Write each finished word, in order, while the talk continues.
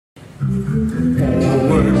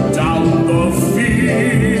Forward down the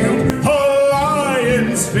field,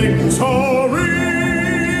 Alliance victory!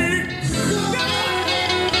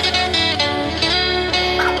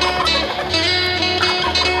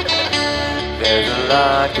 There's a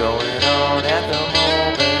lot going on at the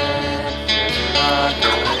moment. There's a lot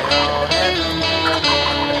going on at the moment.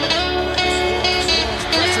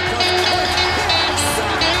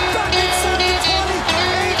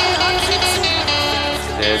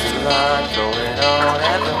 There's a lot going on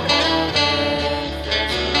at the moment.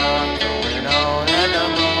 There's a lot going on at the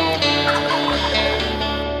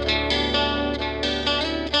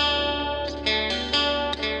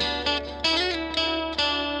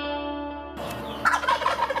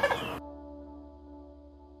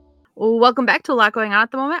Welcome back to A Lot Going On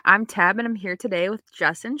at the Moment. I'm Tab, and I'm here today with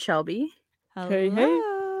Jess and Shelby. Hey,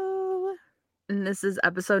 Hello. And this is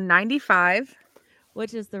episode 95.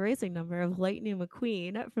 Which is the racing number of Lightning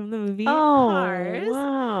McQueen from the movie Oh, Cars.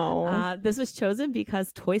 wow. This was chosen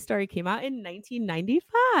because Toy Story came out in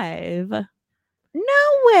 1995. No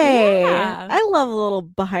way. Yeah. I love a little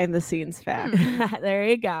behind the scenes fact. There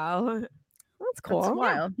you go. That's cool. That's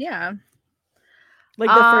wild. Yeah. Like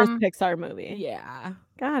the first Pixar movie. Yeah.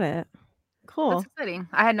 Got it. Cool. That's exciting.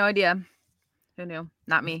 I had no idea. Who knew?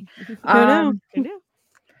 Not me. Who knew?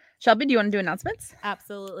 Shelby, do you want to do announcements?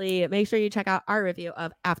 Absolutely. Make sure you check out our review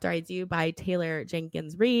of After I Do by Taylor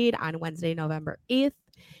Jenkins Reid on Wednesday, November 8th.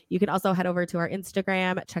 You can also head over to our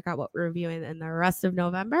Instagram, check out what we're reviewing in the rest of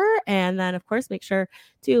November. And then, of course, make sure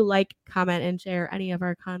to like, comment, and share any of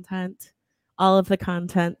our content. All of the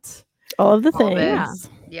content. All of the All of it. things.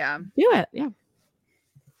 Yeah. Do it. Yeah.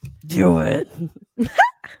 Do it.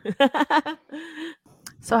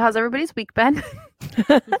 So how's everybody's week been?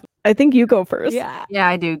 I think you go first. Yeah. Yeah,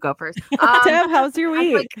 I do go first. Tab, how's your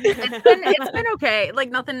I'm week? like, it's been okay.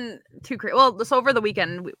 Like nothing too crazy. Well, so over the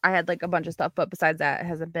weekend I had like a bunch of stuff, but besides that, it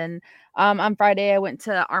hasn't been. On Friday I went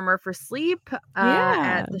to Armor for Sleep.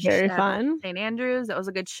 Yeah, at the very fun. St. Andrews. That was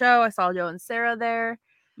a good show. I saw Joe and Sarah there.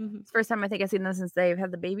 Mhm. It's the first time I think I've seen them since they've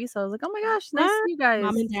had the baby. So I was like, oh my gosh, nice to see you guys.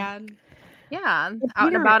 Mom and dad. Yeah, out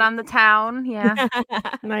and about on the town. Yeah.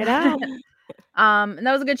 Night out. And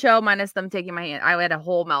that was a good show, minus them taking my hand. I had a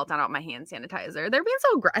whole meltdown about my hand sanitizer. They're being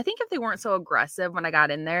so I think if they weren't so aggressive when I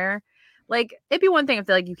got in there, like it'd be one thing if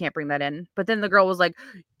they're like, you can't bring that in. But then the girl was like,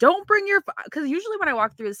 don't bring your because usually when I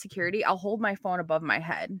walk through the security, I'll hold my phone above my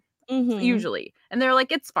head. Mhm. Usually. And they're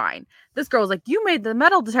like, it's fine. This girl was like, you made the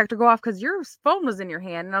metal detector go off because your phone was in your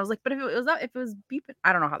hand. And I was like, but if it was beeping,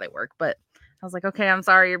 I don't know how they work, but I was like, okay, I'm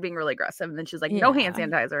sorry, you're being really aggressive. And then she's like, no hand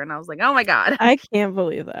sanitizer. And I was like, oh my God. I can't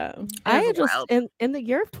believe that. I was just wild. in the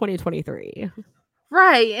year of 2023.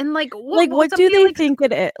 Right. And like What do somebody, they like, think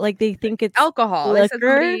it is? Like they think it's alcohol. They said liquor?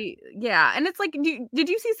 somebody, yeah. And it's like, did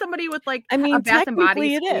you see somebody with like I mean, a Bath and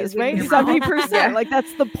Body technically it is, squeeze in right? your mouth? 70%. Yeah. Like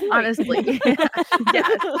that's the point. Honestly.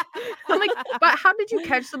 Yes. I'm like, but how did you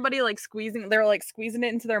catch somebody like squeezing? They're like squeezing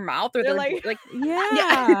it into their mouth, or They're they're like- like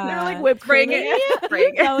Yeah. They're like whipped spraying cream. it.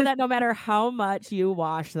 Spraying You know it. that no matter how much you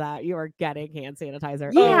wash that, you are getting hand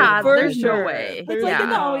sanitizer. Yeah, for there's sure. no way. It's like in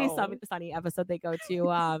the Yeah. Always Sunny episode, they go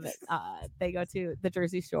to the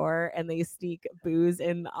Jersey Shore and they sneak booze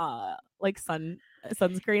in like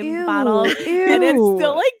sunscreen Ew, bottles, and it's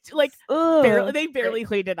still like Ugh. they barely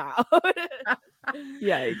cleaned it out.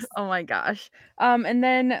 Yikes. Oh my gosh. And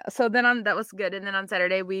then that was good. And then on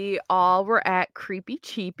Saturday we all were at Creepy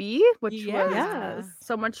Cheapy, which was Yes.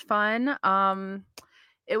 so much fun.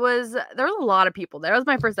 There was a lot of people there. It was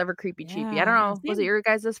my first ever Creepy Cheapy. I don't Yeah, know. Was it same. your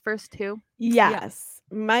guys' first too? Yes.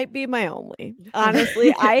 Might be my only.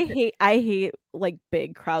 Honestly, I hate like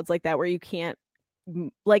big crowds like that where you can't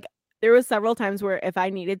like there was several times where if I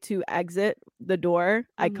needed to exit the door,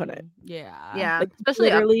 I couldn't. Yeah. Yeah. like, Especially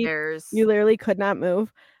literally, upstairs. You literally could not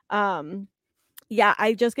move. Yeah,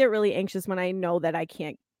 I just get really anxious when I know that I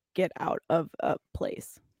can't get out of a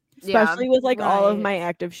place. Yeah, Especially with like all of right. my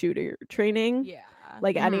active shooter training. Yeah.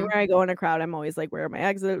 Like Mhm. anywhere I go in a crowd, I'm always like, where are my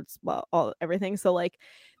exits? Well, everything. So like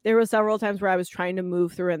there were several times where I was trying to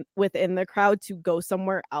move through within the crowd to go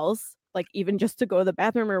somewhere else, like even just to go to the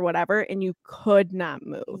bathroom or whatever, and you could not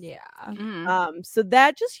move. Yeah. Mhm. So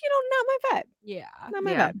that just, not my vibe. Yeah. Not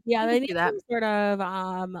my Yeah. vibe. Yeah, I they can need see that. some sort of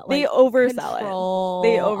They like oversell control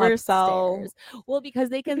They oversell. upstairs. Well, because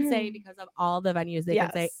they can say because of all the venues, they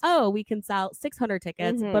can say, Yes. "Oh, we can sell 600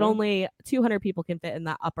 tickets, but Mhm. only 200 people can fit in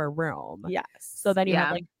that upper room." Yes. So then you Yeah.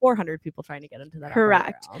 have like 400 people trying to get into that.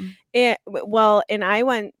 Correct. Upper room. And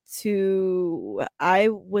I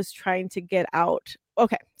was trying to get out.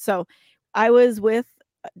 Okay, so I was with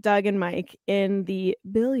Doug and Mike in the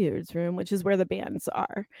billiards room, which is where the bands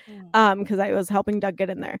are. Because I was helping Doug get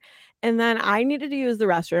in there. And then I needed to use the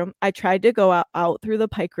restroom. I tried to go out through the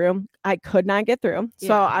Pike room. I could not get through. So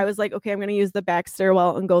Yeah. I was like, okay, I'm going to use the back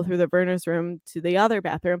stairwell and go through the Verner's room to the other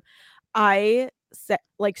bathroom. I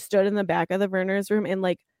stood in the back of the Verner's room and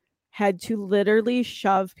like had to literally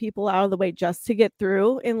shove people out of the way just to get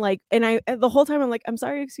through. And I the whole time I'm like, I'm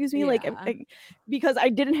sorry, excuse me. Yeah. Because I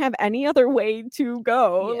didn't have any other way to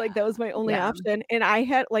go. Like that was my only Yeah. option. And I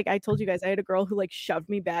had, like I told you guys, I had a girl who like shoved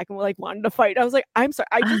me back and like wanted to fight. I was like, I'm sorry.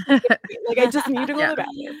 I just need to go to the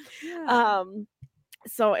bathroom. Yeah.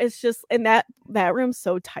 So it's just, and that room's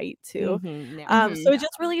so tight too. Mhm, yeah. So it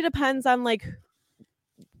just really depends on like,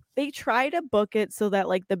 they try to book it so that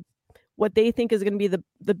like what they think is going to be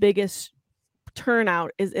the biggest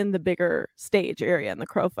turnout is in the bigger stage area in the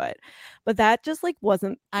Crowfoot, but that just like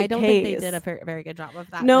wasn't the I don't case. think they did a very good job of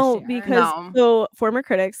that. No, this year. because so Former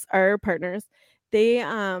Critics, our partners, they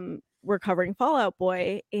were covering Fall Out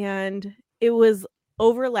Boy, and it was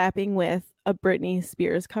overlapping with a Britney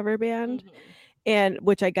Spears cover band, Mhm. and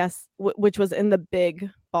which I guess which was in the big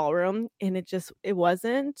ballroom, and it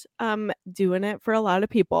wasn't doing it for a lot of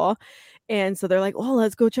people. And so they're like, oh,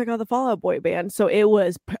 let's go check out the Fall Out Boy band. So it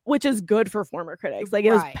was, which is good for Former Critics, like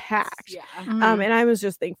it was Right. packed. Yeah. Mhm. And I was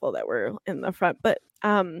just thankful that we're in the front. But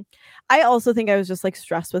I also think I was just like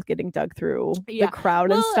stressed with getting Doug through Yeah. the crowd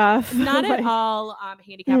and Well, stuff. Not Like, at all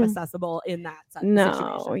handicap Mm. accessible in that no,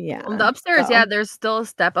 situation. yeah. Well, the upstairs, so- yeah, there's still a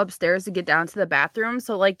step upstairs to get down to the bathroom.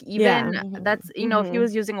 So like even Yeah. that's if he Mhm.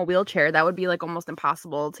 was using a wheelchair, that would be like almost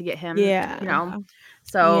impossible to get him. Yeah.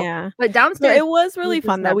 So Yeah. but So downstairs it was really just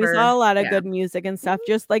fun though. We saw never- a lot of yeah. good music and stuff.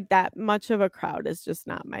 Just like that much of a crowd is just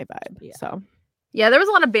not my vibe. Yeah. So Yeah, there was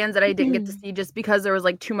a lot of bands that I didn't get to see just because there was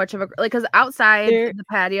like too much of a like because outside There- the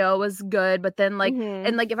patio was good, but then like Mhm.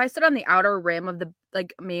 and like if I stood on the outer rim of the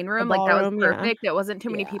like main room, like that was ballroom, yeah. perfect. It wasn't too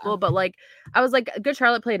many Yeah. people, but like I was like Good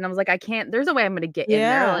Charlotte played and I was like I can't. There's no way I'm gonna get in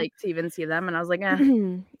there Yeah. like to even see them, and I was like,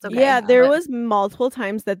 okay. Yeah, there but- was multiple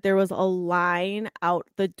times that there was a line out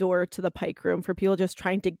the door to the Pike room for people just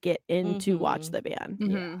trying to get in to watch Mhm. the band,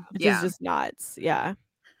 Mhm. which Yeah, is just nuts. Yeah,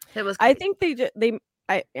 it was. I crazy. think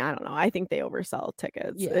I don't know. I think they oversell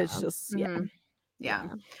tickets. It's Yeah. just Mhm. Yeah.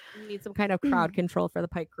 You need some kind of crowd control for the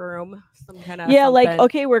Pike room. Some kind of yeah. Like something.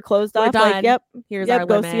 okay, we're closed We're off. done. Like yep, Here's yep. our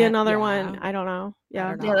Go limit. see another Yeah. one. I don't know. Yeah. I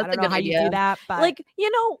don't know. Yeah, that's I a don't know good how you idea. do that, but Like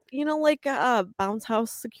like bounce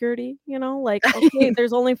house security, like okay,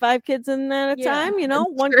 there's only 5 kids in at a Yeah, time, that's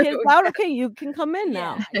one true, kid's out, okay, you can come in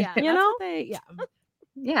now. yeah, you that's know? what they, yeah.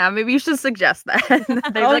 Yeah, maybe you should suggest that.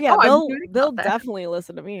 They're Oh like, yeah, I'm they'll curious they'll about that." definitely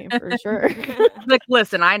listen to me for sure. Like,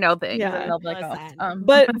 listen, I know things. Yeah. And they'll be like, Listen.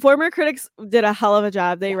 But Former Critics did a hell of a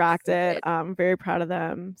job. They Yes, rocked they it. did. I'm very proud of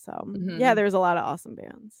them. So yeah, Mhm. there's a lot of awesome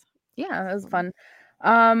bands. yeah, it was fun.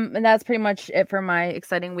 And that's pretty much it for my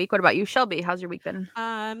exciting week. What about you, Shelby? How's your week been?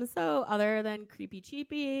 So other than Creepy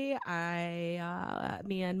Cheapy,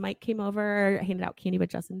 me and Mike came over, handed out candy with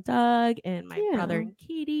Jess and Doug, and my brother Yeah. and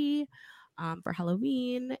Katie, for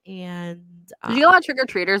Halloween. And Did you get a lot of trick or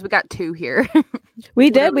treaters? We got 2 here. We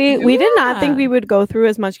did. We did not think Yeah. we would go through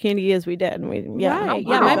as much candy as we did. And we right, Oh,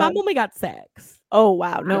 yeah, my wow. mom only got 6. Oh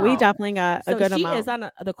wow. No, we Wow. definitely got a So good she amount. is on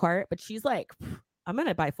the court, but she's like, I'm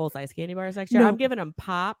gonna buy full size candy bars next year. No. I'm giving them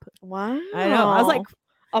pop. Wow. I know. I was like,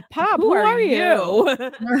 a pop. who are you?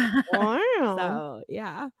 Wow. So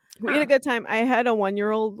yeah. We had a good time. I had a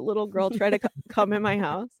 1-year-old little girl try to come in my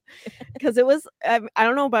house because it was. I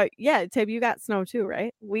don't know about Tib. You got snow too,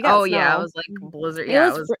 right? We got. Oh, yeah. It snow. was like blizzard. It Yeah,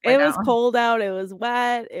 was. right It was now. cold out. It was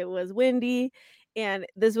wet. It was windy, and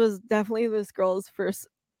this was definitely this girl's first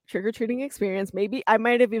trick or treating experience. Maybe I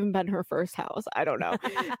might have even been her first house. I don't know.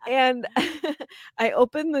 And I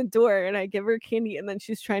open the door and I give her candy, and then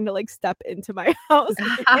she's trying to like step into my house,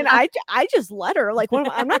 and I just let her. Like,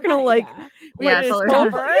 what? I'm not gonna like. Yeah. Yeah, let it tell her go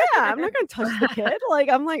to- for- yeah, I'm not gonna touch the kid. Like,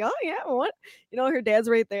 I'm like, oh yeah, what? Her dad's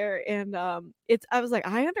right there, and I was like,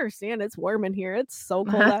 I understand, it's warm in here, it's so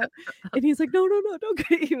cold out, and he's like, no, don't.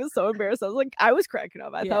 He was so embarrassed. I was like, I was cracking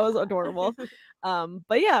up. I thought it was adorable.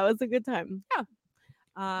 But yeah, it was a good time. That's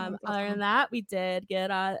other awesome. than that, we did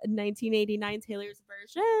get a 1989 Taylor's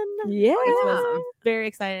version. Yeah. Which was very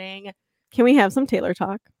exciting. Can we have some Taylor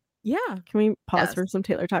talk? Yeah. Can we pause for Yes. some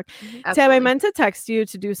Taylor talk? Tab, I Absolutely. meant to text you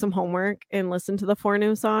to do some homework and listen to the 4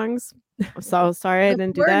 new songs. I'm so sorry I The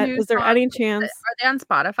didn't do 4 that. new Is there any songs, chance? Are they on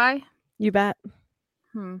Spotify? You bet.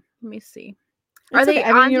 Let me see. It's Are they okay.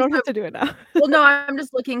 I mean, on you don't just have to do it now. Well, no, I'm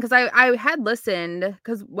just looking because I had listened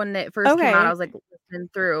because when it first came out, Okay. I was like listening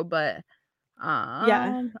through, but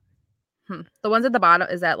Yeah. The ones at the bottom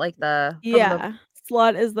is that like the from the- Yeah.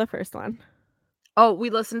 Slut is the first one. oh, we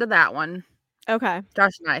listened to that one. Okay.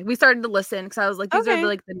 Josh and I. We started to listen because I was like, these are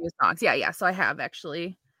Okay. the new songs. Yeah. So I have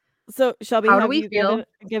actually. So Shelby, How do have we you feel?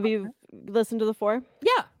 give you listened to the 4?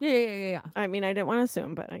 Yeah. I mean, I didn't want to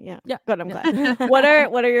assume, but Yeah. Good, I'm Yeah. glad. what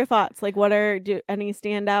are your thoughts? Like, any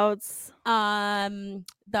standouts? I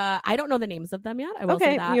don't know the names of them yet. I will say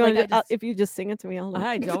Okay, that. you Like, want I just, if you just sing it to me, I'll know.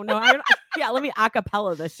 I don't know. Let me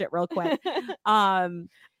acapella this shit real quick.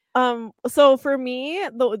 So for me,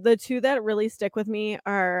 the two that really stick with me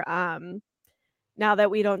are Now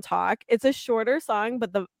That We Don't Talk. It's a shorter song,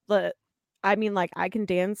 but I mean, like, I can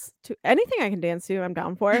dance to anything I can dance to, I'm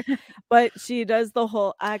down for. But she does the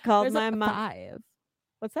whole I called There's my a mom. 5.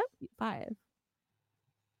 What's that? 5.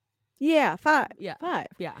 Yeah, 5. Yeah. 5.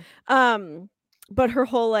 Yeah. But her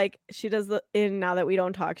whole like she does in Now That We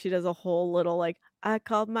Don't Talk, she does a whole little like I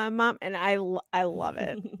called my mom, and I love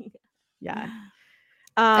it. Yeah.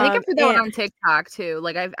 I think I've heard that one and- on TikTok too.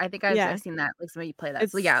 Like I think I've Yeah. seen that. Like somebody play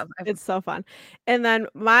that. So yeah, it's so fun. And then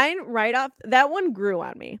mine right off that one grew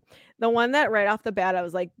on me. The one that right off the bat I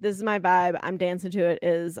was like, this is my vibe, I'm dancing to it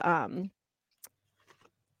is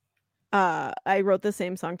I wrote the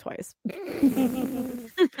same song twice.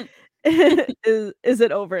 Is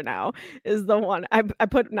it over now? Is the one I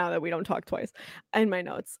put Now That We Don't Talk twice in my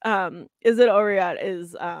notes. Is it over yet?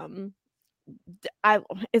 Is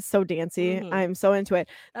it's so dancey. Mhm. I'm so into it.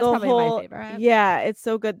 That's probably my favorite. Yeah, it's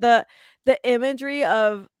so good. The imagery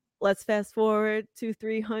of let's fast forward to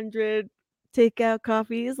 300 takeout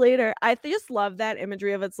coffees later. I just love that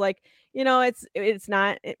imagery of it's like, it's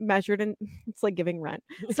not measured in it's like giving rent.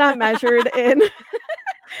 It's not measured in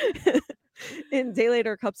in day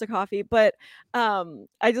later cups of coffee, but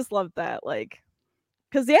I just love that, like,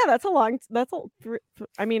 because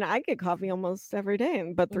I mean, I get coffee almost every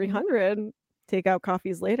day, but 300 takeout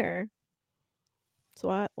coffees later, it's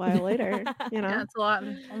a while later. yeah, it's a lot.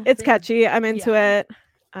 It's catchy. I'm into it.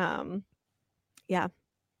 Yeah.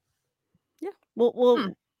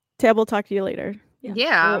 We'll Tab will talk to you later.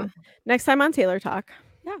 Yeah. Next time on Taylor Talk.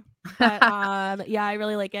 But I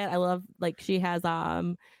really like it. I love, like, she has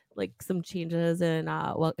like some changes in she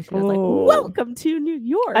was like, welcome to New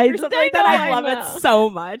York, or something like that. I love it so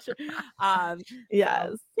much.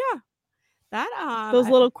 Yes. So, that those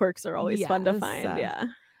little quirks are always fun to yes, find.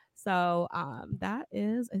 So that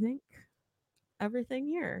is, I think, everything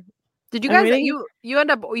here. Did you guys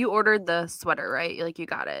you ordered the sweater, right? Like you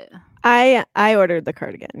got it. I ordered the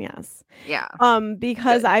cardigan, yes. Yeah.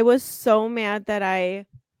 Because Good. I was so mad that I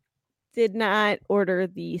did not order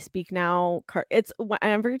the Speak Now card. It's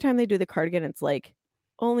every time they do the cardigan, it's like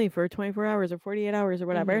only for 24 hours or 48 hours or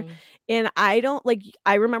whatever. Mhm. And I don't like,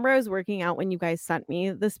 I remember I was working out when you guys sent me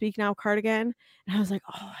the Speak Now cardigan, and I was like,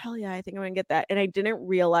 oh hell yeah, I think I'm gonna get that. And I didn't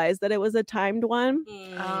realize that it was a timed one.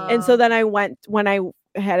 And so then I went, when I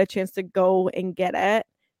had a chance to go and get it,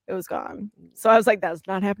 it was gone. So I was like, that's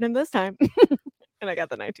not happening this time. And I got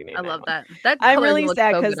the 1989. I love that. That I'm color really looks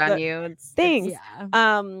sad so 'cause good on you. Thanks. Yeah.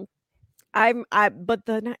 But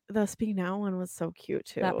the Speak Now one was so cute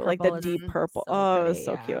too. That Like the purple is deep purple. so It was pretty,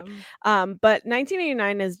 so yeah. cute. But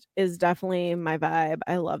 1989 is definitely my vibe.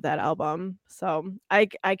 I love that album. So I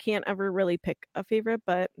can't ever really pick a favorite,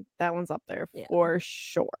 but that one's up there Yeah. for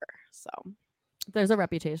sure. So There's a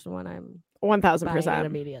Reputation one. I'm 1000%. buying it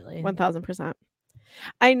immediately. 1000%.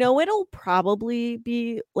 I know it'll probably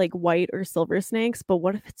be like white or silver snakes, but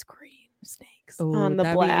what if it's green snakes on the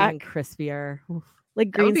that'd black? be even crispier. Oof.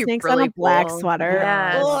 Like That would green be snakes on a really black cool. sweater.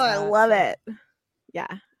 Yes. Oh, I love it. Yeah,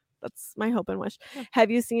 that's my hope and wish. Have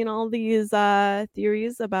you seen all these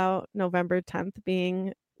theories about November 10th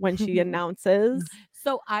being when she announces?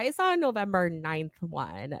 So I saw November 9th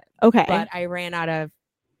one, Okay. but I ran out of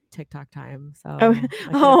TikTok time. So Oh,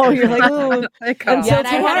 I couldn't you're finish like, it. "Ooh, Until until and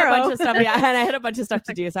I had a bunch tomorrow." of stuff. Yeah, and I had a bunch of stuff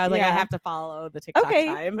to do. So I was like, I Yeah. have to follow the TikTok Okay.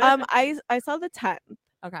 time. I saw the 10th.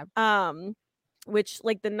 Okay. Which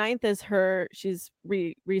like the 9th is she's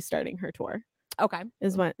restarting her tour. Okay.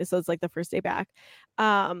 Is when, so it's like the first day back.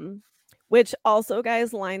 Which also,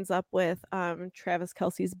 guys, lines up with Travis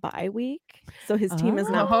Kelce's bye week. So his team is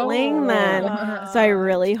not playing then. So I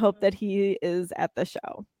really hope that he is at the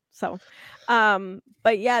show. So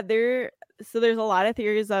but yeah, there's a lot of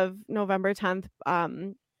theories of November 10th.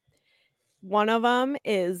 One of them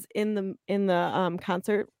is in the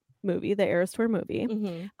concert movie, the Eras Tour movie.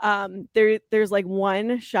 Mhm. There's like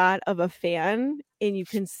one shot of a fan, and you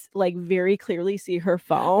can like very clearly see her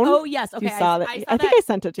phone. Oh yes. If Okay. you saw that. I saw I think that I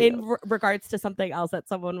sent it to you. in regards to something else that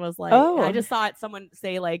someone was like. Oh. I just saw someone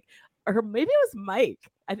say like, or maybe it was Mike.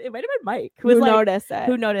 It might have been Mike Who was like, noticed it?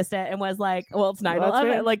 who noticed it and was like, well, it's 9/11.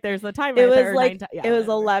 right. Like there's the time It right was there. like yeah, it was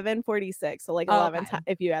whatever. 11:46, so like Oh, 11 okay.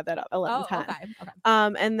 if you add that up, 11:10. Okay.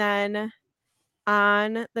 And then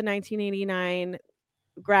on the 1989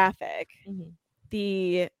 graphic, Mhm.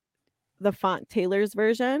 the font Taylor's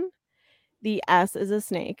version, the S is a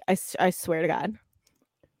snake. I swear to God.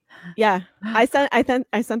 Yeah, I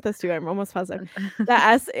sent this to you. I'm almost positive. The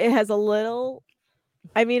S, it has a little.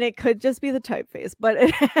 I mean, it could just be the typeface, but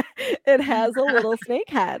it has a little snake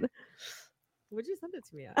head. Would you send it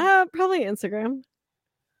to me? On? Probably Instagram.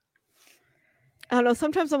 I don't know.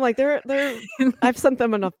 Sometimes I'm like, they're. I've sent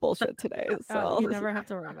them enough bullshit today, so You never have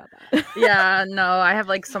to worry about that. Yeah, no, I have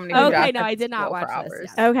like so many. Okay, graphics no, I did not go for watch this hours.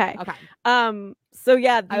 yet. Okay. Okay. So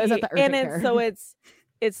yeah, I was at the and urgent it's so care.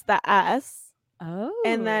 it's the S Oh.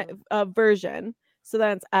 and that version. So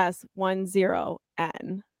that's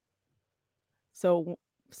S10N. So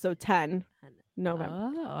 10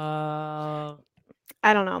 November. Oh.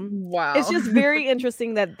 I don't know. Wow. It's just very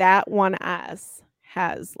interesting that one S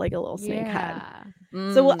has like a little snake head.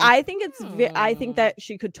 So I think I think that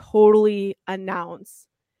she could totally announce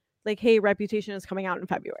like, hey, Reputation is coming out in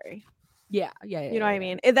February. Yeah. You know what I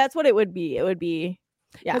mean? That's what it would be. It would be,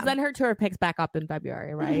 yeah. Because then her tour picks back up in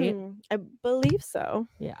February, right? Mhm. I believe so.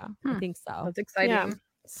 Yeah, I think so. That's exciting. Yeah.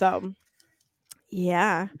 So,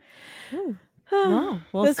 yeah. Ooh. Well,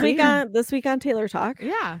 we'll this see. week on Taylor Talk.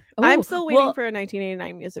 Yeah. I'm Ooh, still waiting well, for a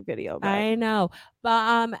 1989 music video. But I know,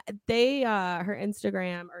 but they her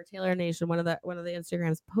Instagram or Taylor Nation, one of the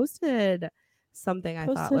Instagrams posted something I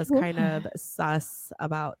thought was Posted kind of what? sus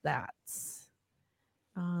about that.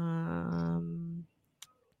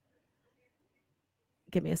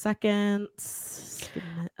 Give me a second. Give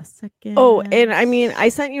me a second. Oh, and I mean, I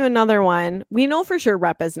sent you another one. We know for sure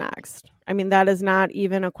Rep is next. I mean, that is not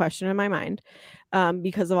even a question in my mind,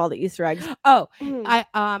 because of all the Easter eggs. Oh,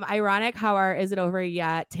 ironic how our Is It Over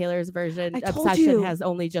Yet Taylor's version I told obsession you. has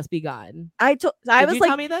only just begun. I Did was you like,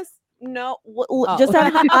 tell me this? no, Oh. just on I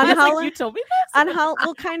was like, Halloween. you told me this?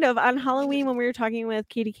 Kind of on Halloween when we were talking with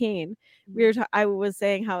Katie Kane, I was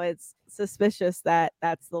saying how it's suspicious that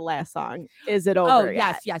that's the last song. Is it over? Oh,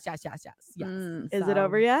 yet? yes. Is it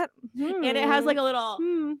over yet? And it has like a little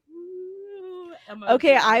Hmm. emoji,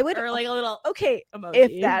 Okay, I would. or like a little Okay, emoji.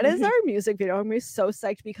 if that is our music video, I'm gonna be so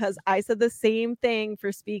psyched because I said the same thing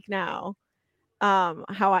for Speak Now.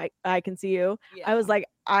 How I Can See You. I was like,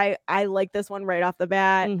 I like this one right off the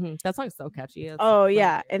bat. Mhm. That song's so catchy. It's Oh like-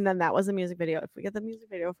 yeah, and then that was a music video. If we get the music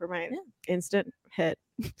video for my instant hit,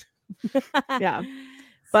 yeah.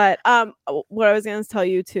 But what I was gonna tell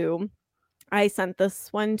you too, I sent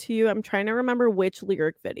this one to you. I'm trying to remember which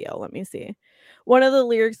lyric video. Let me see. One of the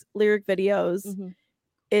lyric videos. Mhm.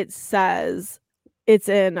 It says it's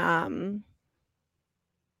in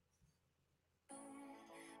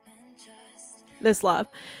This Love.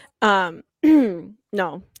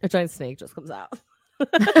 No. A giant snake just comes out.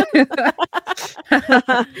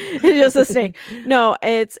 It's just a snake. No,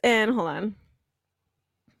 it's in, hold on.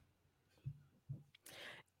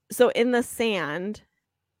 So in the sand,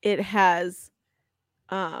 it has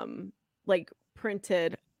like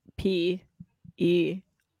printed PERTV.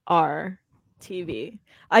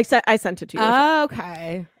 I sent it to you.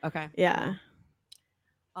 Okay. Yeah.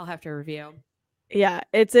 I'll have to review. Yeah,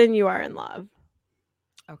 it's in You Are in Love.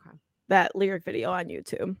 Okay. That lyric video on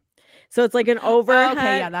YouTube. So it's like an overhead.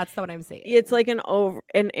 Okay, yeah, that's the one I'm seeing. It's like an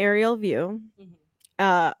aerial view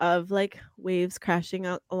Mhm. of like waves crashing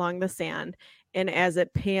along the sand, and as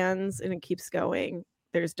it pans and it keeps going,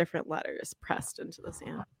 there's different letters pressed into the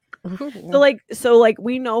sand. So like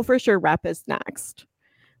we know for sure Rep is next,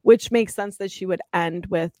 which makes sense that she would end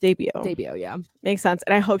with Debut. Yeah. Makes sense,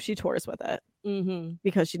 and I hope she tours with it Mm-hmm.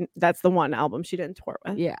 because that's the one album she didn't tour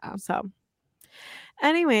with. Yeah. So,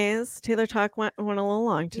 anyways, Taylor Talk went a little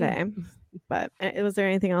long today. But was there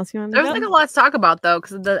anything else you wanted There's to know? like a lot to talk about though,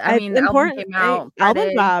 because the album came out album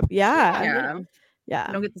Friday. drop. Yeah.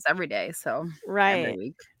 I don't get this every day, so every Right.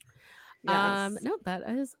 week. Yes. No, that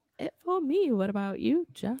is it for me. What about you,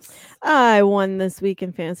 Jess? I won this week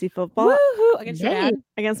in fantasy football Woohoo! Against your Yay. dad.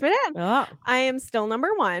 against my dad. Oh, I am still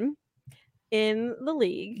number 1 in the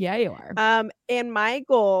league. yeah, you are. And my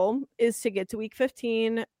goal is to get to week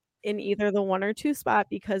 15 in either the 1 or 2 spot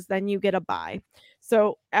because then you get a bye.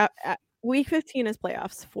 So at week 15 is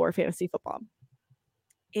playoffs for fantasy football.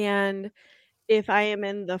 And if I am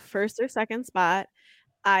in the first or second spot,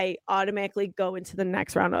 I automatically go into the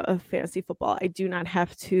next round of fantasy football. I do not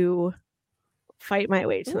have to fight my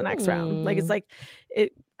way to the next round. Like it's like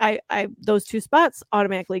I those 2 spots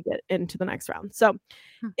automatically get into the next round. So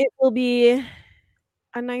it will be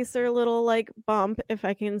a nicer little like bump if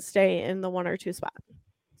I can stay in the 1 or 2 spot.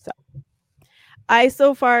 So I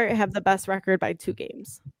so far have the best record by 2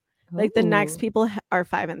 games. Like the next Ooh. people are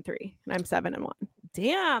 5-3 and I'm 7-1.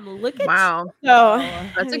 Damn, look at Wow, So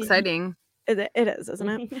that's exciting. It is, isn't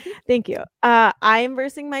it? Thank you. I am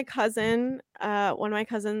versing my cousin, one of my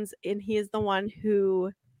cousins, and he is the one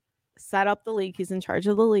who set up the league. He's in charge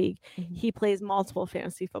of the league. Mhm. He plays multiple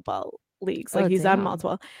fantasy football leagues. Oh, Like he's on damn.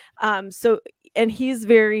 multiple. So and he's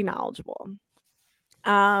very knowledgeable.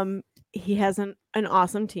 He has an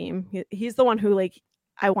awesome team. He's the one who like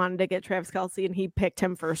I wanted to get Travis Kelce, and he picked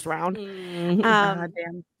him first round. Mhm.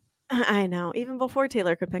 Damn. I know, even before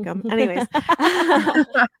Taylor could pick him. Anyways.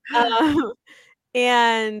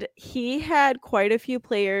 And he had quite a few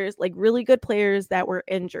players, like really good players that were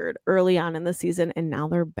injured early on in the season, and now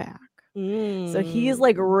they're back. So he's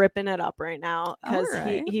like ripping it up right now because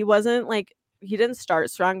Alright. he wasn't like he didn't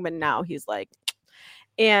start strong, but now he's like,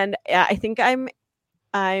 and I think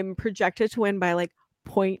I'm projected to win by like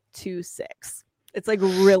 0.26. It's like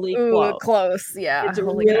really Ooh, close. close. Yeah. It's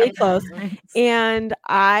Holy really crap. close. And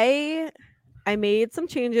I made some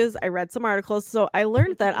changes. I read some articles. So I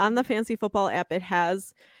learned that on the Fantasy Football app, it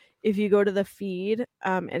has, if you go to the feed,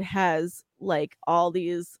 it has like all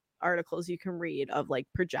these articles you can read of like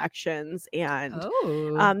projections, and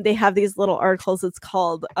Oh. they have these little articles. It's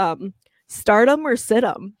called Start 'em or Sit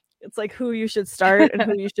 'em. It's like who you should start and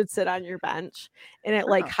who you should sit on your bench, and it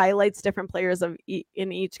like Oh. highlights different players of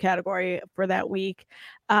in each category for that week.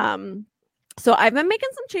 So I've been making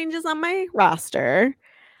some changes on my roster,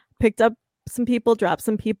 picked up some people, dropped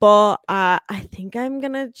some people. I think I'm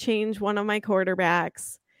gonna change one of my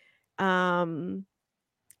quarterbacks.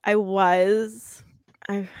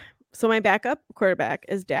 So my backup quarterback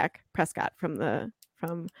is Dak Prescott from the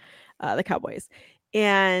Cowboys,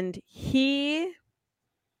 and he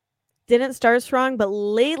didn't start strong, but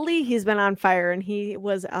lately he's been on fire, and he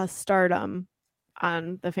was a stardom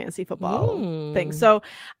on the fantasy football thing. So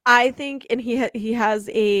I think, and he has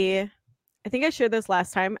a, I think I shared this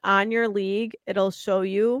last time on your league. It'll show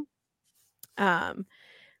you,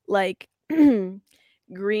 like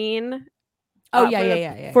green. Oh, for yeah, the-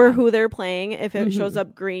 yeah, yeah, For yeah. who they're playing, if it shows Mhm.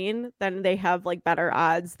 up green, then they have like better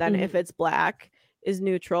odds than if it's black is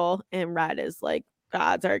neutral, and red is like the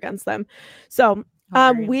odds are against them. So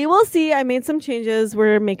we will see. I made some changes.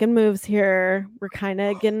 We're making moves here. We're kind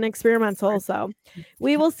of getting experimental. So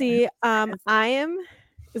we will see.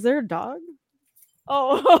 Is there a dog?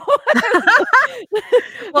 Oh.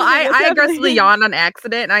 Well, I What's aggressively happening? yawned on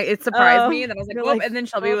accident. And it surprised me, Oh, and then I was like, you're "Whoop!" like, And then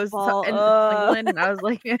Shelby was football, in England, and I was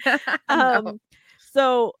like, no.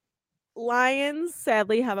 So Lions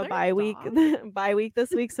sadly have a There's bye week dog. bye week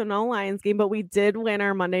this week, so no Lions game, but we did win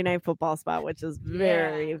our Monday Night Football spot, which is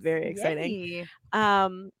very, Yes. very exciting. Yay.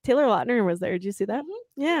 Taylor Lautner was there. Did you see that? Mhm.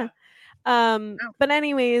 Yeah. Oh. But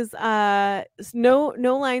anyways, no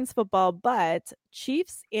Lions football, but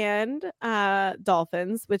Chiefs and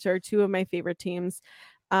Dolphins, which are two of my favorite teams.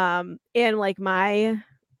 And like my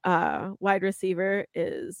wide receiver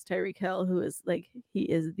is Tyreek Hill, who is like, he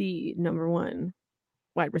is the number one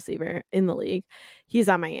wide receiver in the league. He's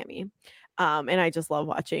on Miami. And I just love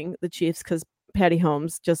watching the Chiefs because Patty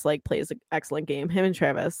Holmes just like plays an excellent game. Him and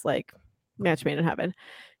Travis, like match made in heaven.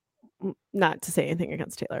 Not to say anything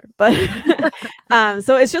against Taylor, but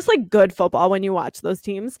so it's just like good football when you watch those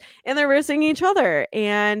teams, and they're versing each other,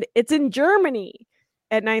 and it's in Germany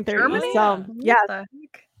at 9:30. Germany? So yeah, What the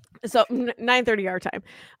heck? so 9:30 our time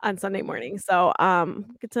on Sunday morning. So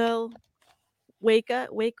get to wake up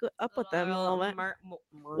with them a little bit.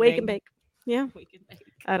 Wake and bake. Yeah,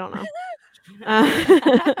 I don't know.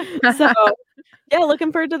 So yeah,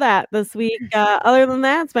 looking forward to that this week. Other than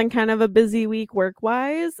that, it's been kind of a busy week work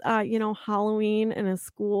wise. Halloween and a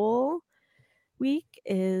school week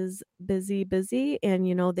is busy,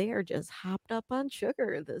 and they are just hopped up on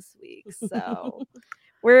sugar this week. So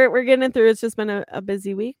we're getting it through. It's just been a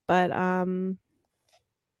busy week, but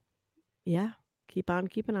yeah, keep on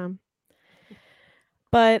keeping on.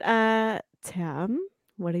 But Tam,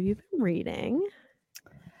 what have you been reading?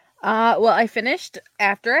 Well, I finished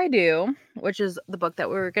After I Do, which is the book that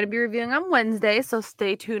we're going to be reviewing on Wednesday, so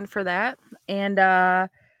stay tuned for that. And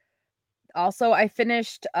also I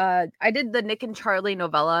finished I did the Nick and Charlie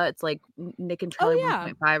novella. It's like Nick and Charlie yeah.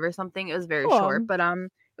 1.5 or something. It was very Cool. short, but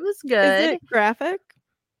it was good. Is it graphic?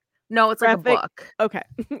 No, it's like a graphic? book. Okay.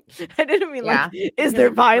 I didn't mean Yeah. like, is there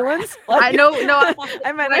violence? I know, no,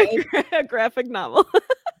 I meant a graphic novel.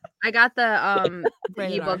 I got the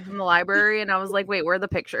Rated ebook R. from the library, and I was like, "Wait, where are the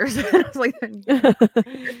pictures?" I was like, You're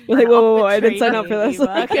like, whoa, I didn't sign up for this.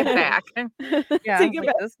 Betrayed "Take it back." Yeah, I Take was it like,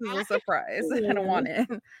 back. this is a surprise. I don't want it.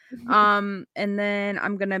 And then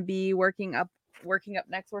I'm gonna be working on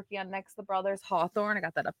Next the Brothers Hawthorne. I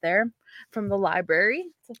got that up there from the library.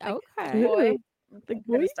 It's a thick Okay. boy. Thick I'm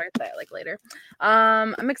gonna boy? start that like later.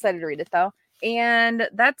 I'm excited to read it though. And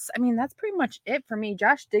that's pretty much it for me.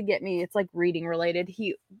 Josh did get me, it's like reading related.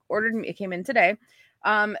 He ordered me, it came in today.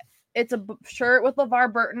 It's a shirt with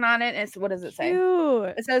LeVar Burton on it. It's, what does it say?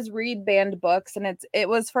 Cute. It says read banned books, and it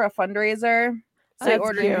was for a fundraiser. So I That's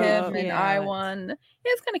ordered cute. him, and I Cute. won. Yeah,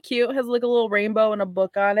 it's kind of cute. It has like a little rainbow and a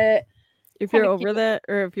book on it. If you're Kinda over cute. that,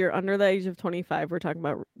 or if you're under the age of 25, we're talking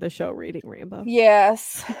about the show Reading Rainbow.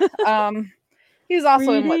 Yes. He was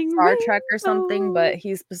also in Reading Star Trek or something, Rainbow. but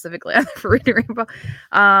he's specifically on for Reading Rainbow.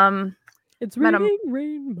 It's Met him- Reading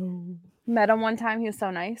Rainbow. Met him one time. He was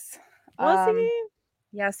so nice. Was he?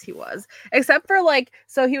 Yes, he was. Except for like,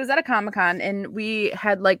 so he was at a Comic-Con and we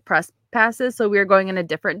had like press passes, so we were going in a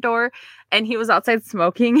different door, and he was outside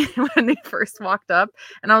smoking when he first walked up,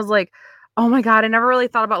 and I was like, oh my god, I never really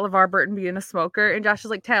thought about LeVar Burton being a smoker. And Josh was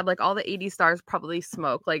like, Tab, like all the 80 stars probably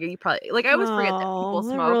smoke. Like you probably, like I always forget that people Oh,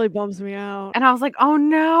 that smoke. really bums me out. And I was like, oh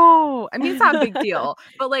no. I mean, it's not a big deal,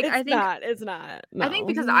 but like I think it's not. I think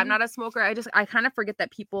because I'm not a smoker, I kind of forget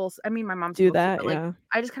that people. I mean, my mom do smokes, that, but, like, yeah.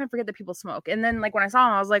 I just kind of forget that people smoke. And then like when I saw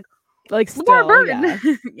him, I was like, Like LeVar still, Burton. yeah.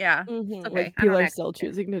 Yeah. Mhm, okay, like I people don't are act still like it.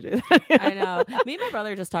 choosing to do that. I know. Me and my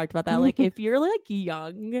brother just talked about that. Like, if you're like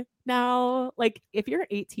young now, like if you're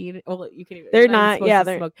 18, well, you can. They're you're not- supposed yeah, to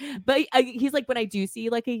they're- smoke. But he's like, when I do see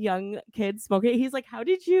like a young kid smoking, he's like, how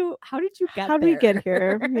did you get? How do you get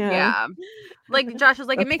there?" here? Yeah. Yeah. Like Josh was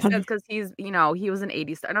like, it That's makes funny. sense because he's, he was an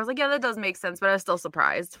 80s star. And I was like, yeah, that does make sense, but I was still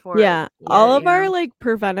surprised for Yeah, all of yeah. our like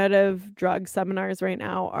preventative drug seminars right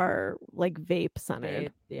now are like vape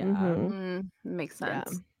centered. Yeah. Mhm. Makes Yeah.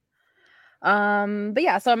 sense. But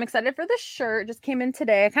yeah, so I'm excited for the shirt. Just came in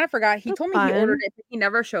today. I kind of forgot. He That's told me he ordered fun. it, but he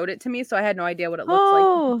never showed it to me, so I had no idea what it looks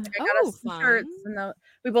Oh, like. I got us some shirts, fun. and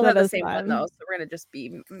we both That have the is same one fun. though, so we're gonna just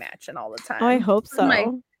be matching all the time. I hope This is my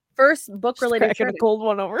so. first book Just related cracking shirt. a cold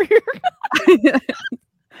one over here.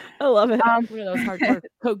 I love it. One of those hardcore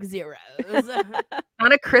Coke Zeros.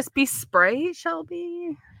 Not a crispy spray,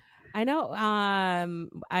 Shelby. I know. I'm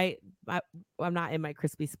not in my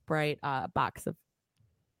crispy Sprite box of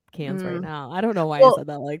cans right now. I don't know why Well- I said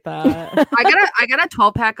that like that. I got a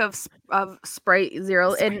 12 pack of Sprite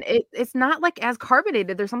Zero, and it's not like as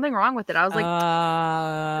carbonated. There's something wrong with it. I was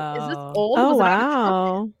like, is this old? Oh Was it on a shelf?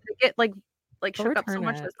 wow. Did it get like Go shook up so return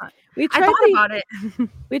much it. this time? We I tried thought the about it.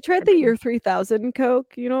 we tried the year 3000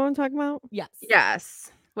 Coke. You know what I'm talking about? Yes.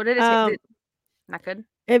 Yes. What did it taste? Not good.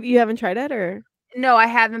 If you haven't tried it, or No, I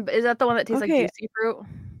haven't. But is that the one that tastes Okay. like juicy fruit?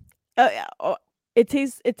 oh yeah, it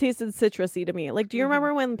tasted citrusy to me. Like, do you Mhm.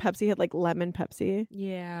 remember when Pepsi had like lemon Pepsi?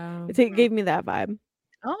 Yeah. It gave me that vibe.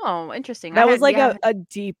 Oh, interesting. That was like a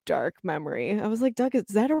deep dark memory. I was like, Doug, is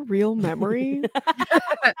that a real memory?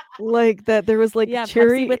 Like that there was like yeah,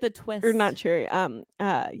 cherry Pepsi with a twist. or not cherry.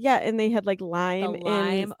 Yeah, and they had like lime,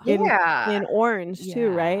 lime. and orange too,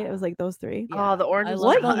 right? It was Yeah. like those three. Oh, the orange I was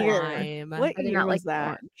love What the year? lime. What I did year not like was the that?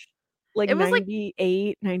 orange. Like It was like-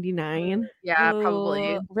 98, 99. Yeah,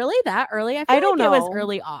 probably. Ooh, really that early? I feel don't like it was know.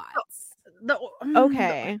 early aughts.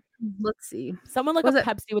 Okay. Let's see. Someone look Was up it-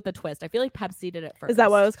 Pepsi with a twist. I feel like Pepsi did it first. Is that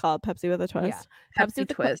what it was called? Pepsi with a twist? Yeah. Pepsi Pepsi with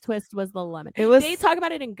the twist. twist was the lemon. It was They talk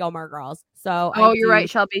about it in Gilmore Girls. So Oh, I you're do- right,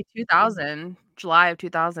 Shelby. 2000, July of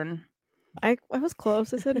 2000. I was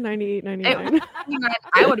close. I said 98, It- 99.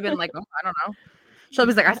 I would have been like, oh, I don't know.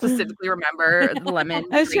 Shelby's like, I specifically remember the lemon.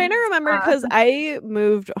 I was trying to trees. remember because I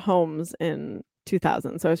moved homes in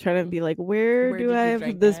 2000. So I was trying to be like, where do did I you have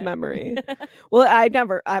drink this it? memory? Well, I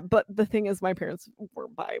never, but the thing is, my parents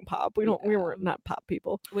weren't buying pop. We Yeah. were not pop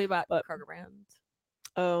people. We bought But- Kroger brand.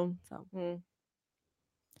 Oh, So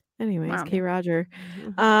anyways, Wow. K. Roger.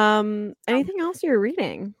 Mm-hmm. Anything else you're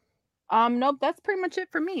reading? Nope, that's pretty much it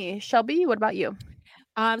for me. Shelby, what about you?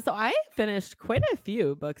 So I finished quite a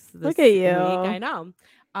few books this Look at week. you. I know.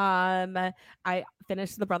 I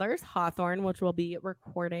finished The Brothers Hawthorne, which we'll be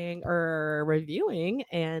recording or reviewing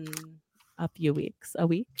in a few weeks. A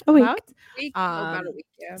week. A week. about. About a Um, week,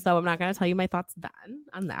 yeah. So I'm not going to tell you my thoughts then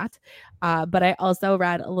on that. But I also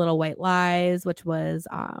read Little White Lies, which was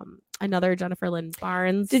another Jennifer Lynn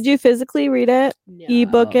Barnes. Did you physically read it?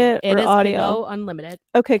 ebook it It or is audio? Kindle Unlimited.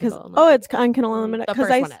 Okay, because Kindle it's Unlimited. on Kindle Unlimited. The Because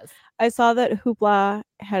first one is. I saw that Hoopla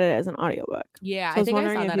had it as an audiobook. Yeah, So I was think I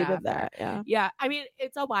wondering saw if that you after. did that. Yeah. Yeah, I mean,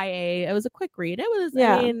 it's a YA. It was a quick read. It was,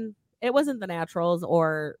 Yeah. I mean, it wasn't The Naturals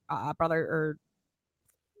or Brother or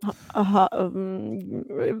Games.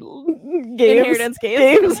 Inheritance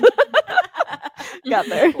Games. Got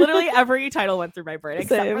there. Literally every title went through my brain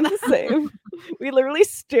except for Same, that. same. We literally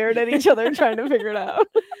stared at each other trying to figure it out.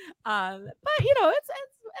 But you know, it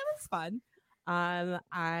was fun.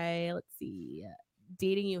 Let's see.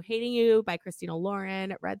 Dating You, Hating You by Christina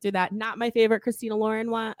Lauren. Read through that. Not my favorite Christina Lauren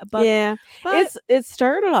one, but yeah, but it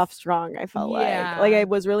started off strong. I felt like I Yeah.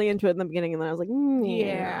 was really into it in the beginning, and then I was like,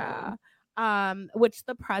 yeah. Which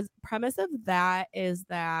the premise of that is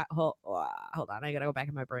that hold on, I gotta go back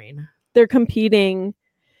in my brain. they're competing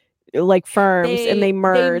like firms and they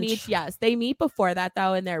merge. They meet before that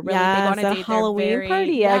though, and they're really big on a a date. Halloween They're very,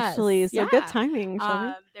 party actually. So good yeah. timing.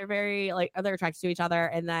 Shelby. They're very like they're attracted to each other,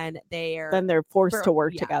 and then then they're forced to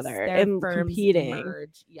work together their and firms competing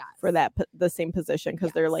merge, yes. for that the same position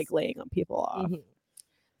because they're Yes. like laying on people off. Mhm.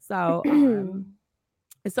 So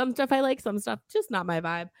some stuff I like, some stuff just not my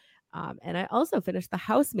vibe. And I also finished The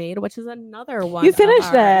Housemaid, which is another one. You finished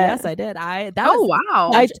that? Yes, I did. That Oh was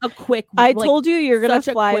wow. such a quick. I like, told you you're gonna such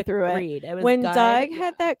a fly quick through it. read. It was When good. Doug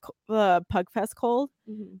had that Pugfest cold,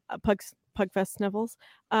 Mhm. Pugfest sniffles.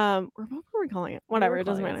 What were we calling it? Whatever, it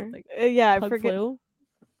doesn't calling it matter. something. Yeah, I Pug forget. flu?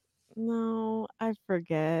 No, I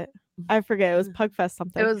forget. It was Pugfest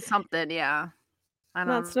something. It was something, yeah. I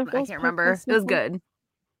Not don't. I sniffles, can't remember. It Pugfest was sniffles? good.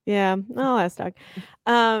 Yeah, I'll ask Doug.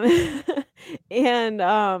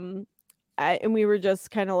 And we were just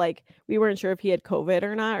kind of like we weren't sure if he had COVID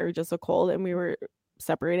or not, or just a cold, and we were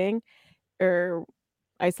separating or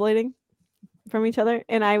isolating from each other.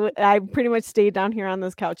 And I pretty much stayed down here on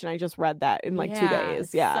this couch and I just read that in like 2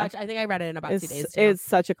 days. Yeah, I think I read it in about 2 days. Too. It's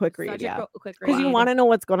such a quick read. Such Yeah, a quick read. because you want to know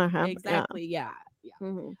what's gonna happen. Exactly. Yeah.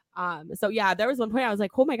 Mhm. So yeah, there was one point I was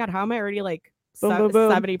like, oh my god, how am I already like Boom, boom, boom.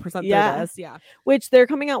 70% through Yeah. this? Yeah. Which they're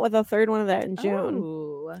coming out with a third one of that in June.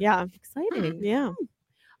 Oh, Yeah, exciting. yeah.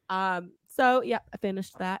 So yeah, I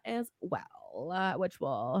finished that as well, which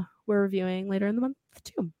we're reviewing later in the month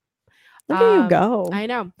too. Look at you go. I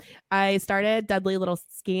know. I started Deadly Little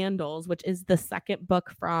Scandals, which is the second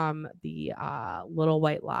book from the Little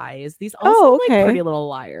White Lies. These all sound okay. like Pretty Little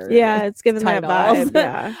Liars. Yeah, it's giving that titles.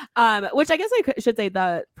 vibe. Yeah, which I guess I should say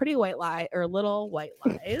the Pretty White Lie or Little White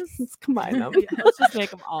Lies. let's combine them. Yeah, let's just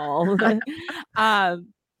make them all.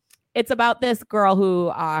 It's about this girl who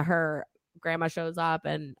her grandma shows up,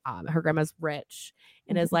 and her grandma's rich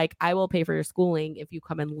and is like, I will pay for your schooling if you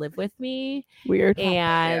come and live with me. Weird.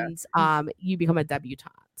 And you become a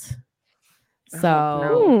debutante. So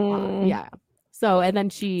no. yeah. So and then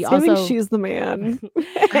she Assuming also she's the man.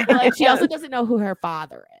 like she also doesn't know who her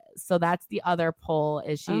father is. So that's the other pull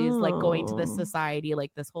is she's like going to this Oh. society,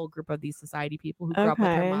 like this whole group of these society people who grew up with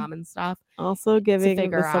her Okay. mom and stuff. Also giving the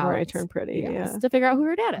figure summer I out- Turn Pretty. Yes, Yeah. to figure out who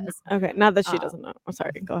her dad is. Okay. Not that she Uh, doesn't know. I'm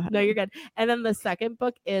sorry. Go ahead. No, you're good. And then the second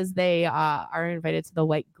book is they are invited to the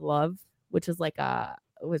White Glove, which is like a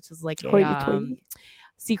Hoity-toity.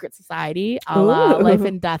 secret society, a la Ooh. Life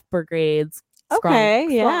and Death Brigades. Okay,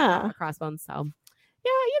 Skull- yeah. Crossbones. So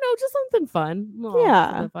yeah, just something fun.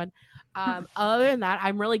 Yeah. something fun. Other than that,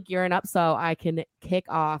 I'm really gearing up so I can kick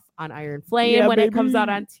off on Iron Flame Yeah, when it comes out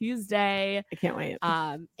baby. on Tuesday. I can't wait.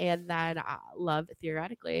 And then Love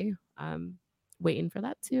Theoretically. Waiting for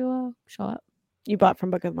that to show up. You bought from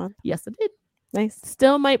Book of the Month. Yes, I did. Nice.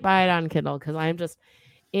 Still might buy it on Kindle because I'm just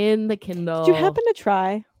in the Kindle. Did you happen to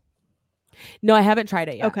try? No, I haven't tried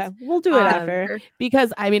it yet. Okay. We'll do it after.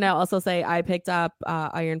 Because I'll also say I picked up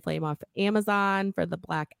Iron Flame off Amazon for the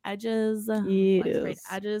black edges. Black sprayed Yes.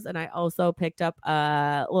 edges. And I also picked up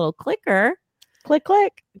a little clicker. Click,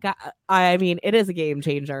 click. It is a game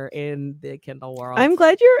changer in the Kindle world. I'm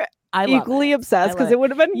glad you're I love equally it. obsessed I because love it would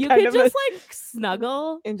have been You kind could of just like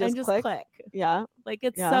snuggle and and just just click. click. yeah. Like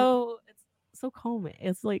it's Yeah. so calming.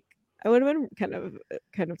 It's like I would have been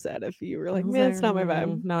kind of sad if you were like, I was man, it's not my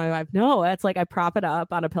vibe. Not my vibe. No, it's like I prop it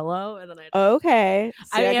up on a pillow and then I Okay.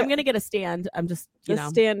 I am gonna get a stand. I'm just The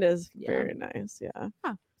stand is Yeah. very nice. Yeah.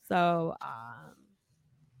 so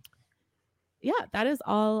yeah, that is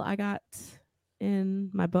all I got in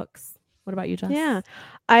my books. What about you, Jess? Yeah.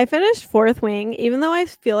 I finished Fourth Wing, even though I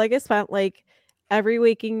feel like I spent like every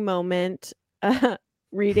waking moment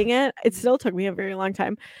reading it. It still took me a very long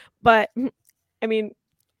time. But I mean,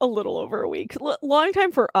 a little over a week. Long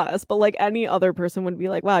time for us, but like any other person would be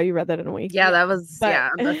like, wow, you read that in a week. Yeah, that was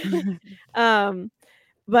But- yeah.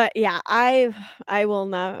 But yeah,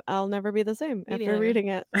 I'll never be the same after neither. reading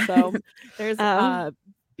it. So There's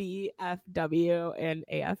BFW and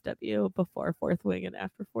AFW before Fourth Wing and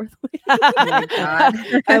after Fourth Wing. Oh my God.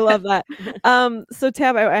 I love that. So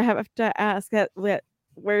Tab, I have to ask that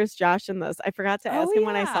where's Josh in this? I forgot to Oh, ask him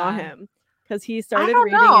when I saw yeah. him because he started don't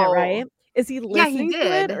reading know. it, right? Is he listening to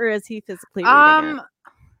it did. or is he physically reading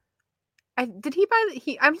it? Did he buy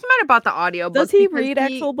he might have bought the audio book. Does he because read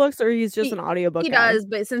actual books or he's just he- an audiobook He guy? does,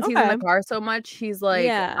 but since he's in Okay. the car so much, he's like,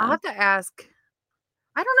 Yeah. I'll have to ask.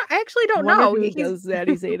 I don't know. I actually don't Wonder know. who He's- does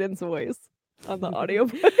Zaddy Zayden's voice. on the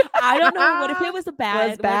audiobook. I don't know. What if it was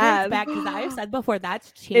bad? bad. Because I've said before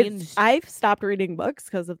that's changed. I've stopped reading books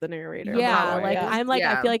because of the narrator. Yeah, Probably, like yeah. I'm like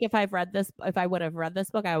I Yeah. feel like if I would have read this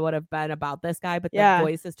book, I would have been about this guy, but Yeah. the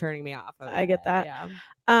voice is turning me off. Of I get it. that. Yeah.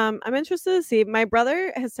 I'm interested to see. My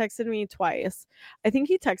brother has texted me twice. I think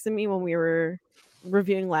he texted me when we were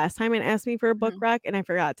reviewing last time and asked me for a book rec, and I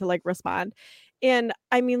forgot to like respond. And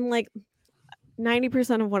I mean, like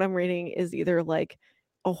 90% of what I'm reading is either like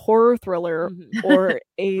a horror thriller Mhm. or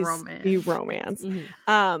a Romance. romance.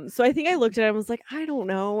 Mhm. So I think I looked at it and was like, I don't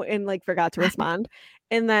know, and like forgot to respond.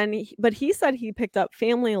 And then, but he said he picked up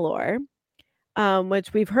Family Lore,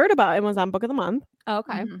 which we've heard about and was on Book of the Month.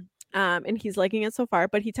 Okay. Mhm. And he's liking it so far.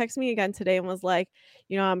 But he texted me again today and was like,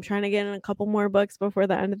 you know, I'm trying to get in a couple more books before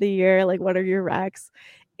the end of the year. Like, what are your recs?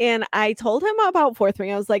 And I told him about Fourth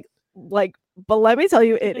Ring. I was like, but let me tell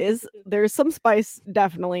you, there's some spice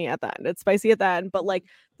definitely at the end. It's spicy at the end, but like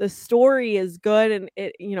the story is good, and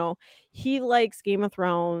it, you know, he likes Game of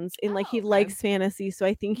Thrones and like he okay. likes fantasy, so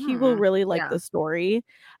I think he will really like yeah. the story.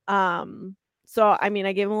 So I mean,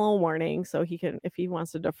 I gave him a little warning, so he can, if he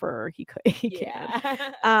wants to defer, he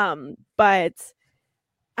can. But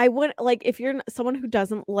I would like, if you're someone who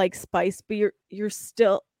doesn't like spice, but you're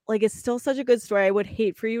still like, it's still such a good story. I would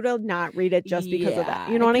hate for you to not read it just because of that.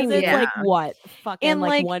 You know what I 'cause mean? It's like Yeah. what fucking And,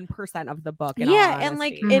 like like- 1% of the book. In all Yeah, and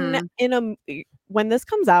like honesty. in when this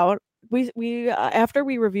comes out, we after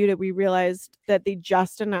we reviewed it, we realized that they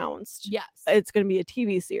just announced yes, it's going to be a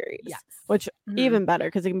TV series, yes, which Mhm. even better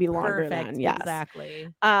because it can be longer perfect. than yes. Exactly.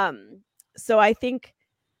 So I think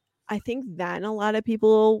then a lot of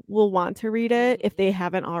people will want to read it if they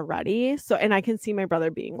haven't already. So, and I can see my brother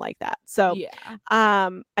being like that. So Yeah.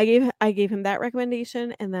 I gave him that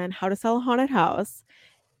recommendation, and then How to Sell a Haunted House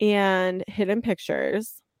and Hidden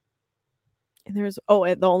Pictures. And there's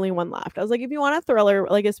the only one left. I was like, if you want a thriller,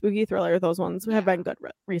 like a spooky thriller, those ones have been good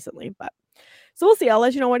recently. But so we'll see. I'll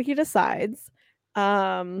let you know what he decides.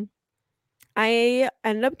 I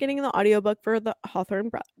ended up getting the audiobook for the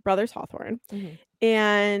Hawthorne Brothers Hawthorne, Mhm.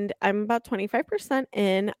 and I'm about 25%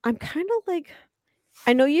 in. I'm kind of like,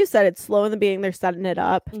 I know you said it's slow in the beginning, they're setting it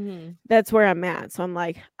up. Mhm. That's where I'm at. So I'm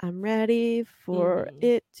like, I'm ready for Mhm.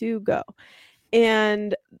 it to go.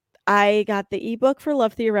 And I got the ebook for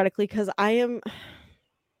Love Theoretically because I am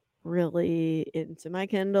really into my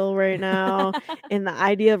Kindle right now. And the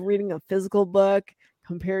idea of reading a physical book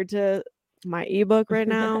compared to my ebook right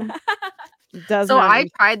now does So not I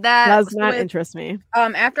tried that. interest me.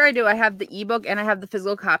 After I do, I have the ebook and I have the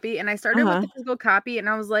physical copy, and I started with the physical copy, and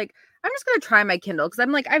I was like, I'm just gonna try my Kindle because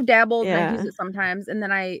I'm like, I've dabbled and I use it sometimes, and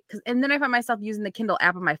then I find myself using the Kindle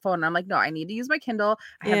app on my phone, and I'm like, no, I need to use my Kindle.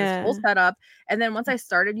 I have this whole setup, and then once I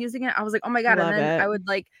started using it, I was like, oh my god, Love and then it. I would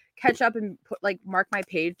like catch up and mark my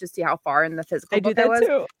page to see how far in the physical I do book that I was.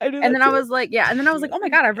 too. And then I was like, oh my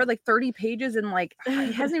god, I've read like 30 pages and like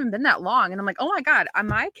it hasn't even been that long, and I'm like, oh my god,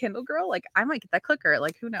 am I a Kindle girl? Like I might get that clicker.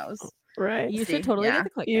 Like who knows? right. You See, should totally yeah. get the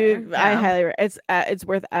clicker. I Yeah. highly it's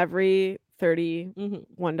worth every $31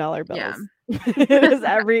 Mhm. bills. Yeah. It is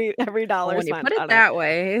every Well, dollar when you spent put it on that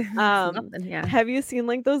way, it's Um, nothing, yeah. Have you seen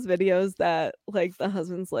like those videos that like the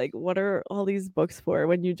husband's like, what are all these books for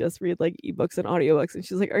when you just read like ebooks and audiobooks? And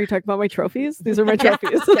she's like, are you talking about my trophies? These are my Yeah.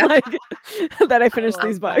 trophies. Yeah. Like that I finished love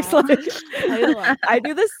these books. that. Like, I love I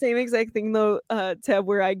do the same exact thing though, Tab,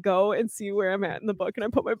 where I go and see where I'm at in the book and I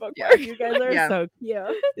put my bookmark. Yeah. You guys are Yeah. so cute.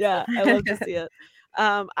 Yeah, I love to see it.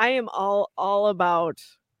 I am all about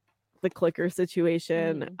the clicker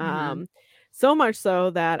situation. Mhm. So much so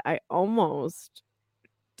that I almost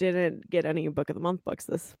didn't get any Book of the Month books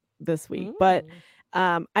this week, but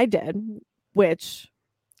I did, which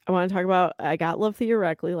I want to talk about. I got Love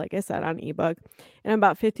Theoretically, like I said, on ebook, and I'm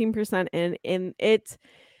about 15% in, and it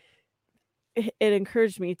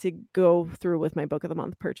encouraged me to go through with my Book of the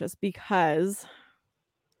Month purchase because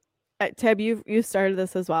Tab, you started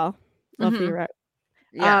this as well. Love Mhm. Theoretically.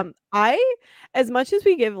 Yeah. I, as much as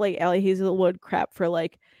we give like Allie Hazelwood crap for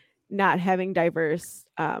like not having diverse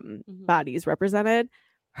bodies represented,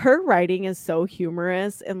 her writing is so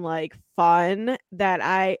humorous and like fun that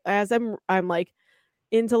I'm like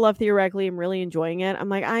into Love Theoretically, I'm really enjoying it. I'm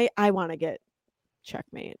like, I want to get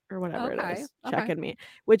Checkmate or whatever it Okay, is, okay. Check and Mate,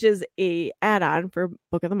 which is a add-on for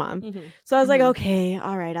Book of the Month. Mhm. So I was like, Mhm. okay,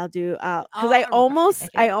 all right, I'll do because I Alright. almost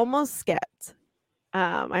skipped.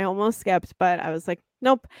 I almost skipped, but I was like,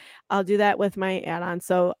 nope, I'll do that with my add-on.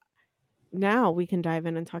 So now we can dive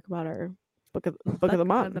in and talk about our book of the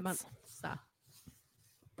month, So,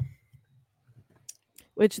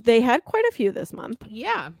 which they had quite a few this month.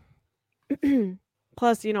 yeah.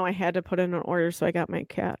 Plus, you know, I had to put in an order, so I got my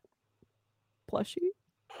cat plushie.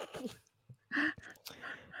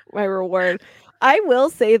 my reward. I will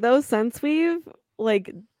say though, since we've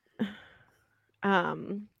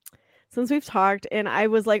since we've talked and I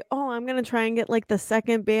was like, oh, I'm gonna try and get like the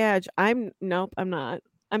second badge. Nope, I'm not.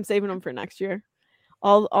 I'm saving them for next year.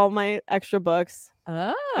 All my extra books.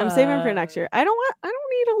 Oh, I'm saving for next year. I don't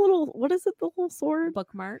need a little, what is it, the little sword?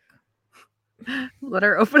 bookmark.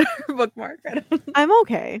 Letter opener bookmark. I'm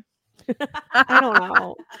okay. I don't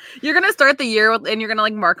know. You're gonna start the year and you're gonna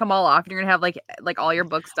like mark them all off. And you're gonna have like all your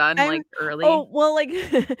books done like early. Oh well, like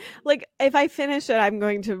like if I finish it, I'm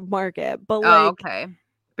going to mark it. But like, oh, okay.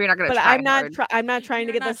 But you're not gonna. but try I'm not. hard. I'm not trying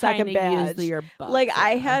to You're get the not trying second to badge. use your Like books,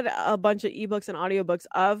 I yeah. had a bunch of ebooks and audiobooks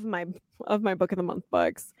of my book of the month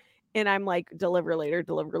books, and I'm like deliver later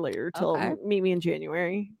till Okay. meet me in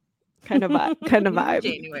January, kind of vibe.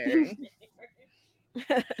 January.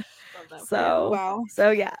 So Wow.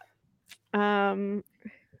 so yeah. Tim,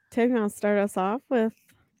 you want to start us off with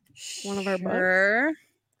one of our books? Sure.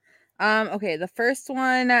 Okay, the first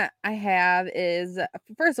one I have is,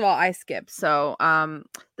 first of all, I skipped. So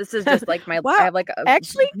this is just like my Wow, I have like a,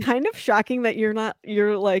 actually kind of shocking that you're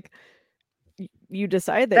like you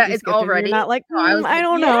decide that you it's skipped and already. you're not like, No, I was I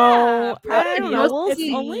don't yeah, know. I probably don't know. We'll it's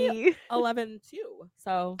only see. 11-2.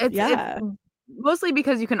 So it's Yeah. mostly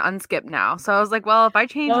because you can unskip now. So I was like, well, if I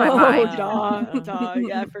change my Oh, mind. duh.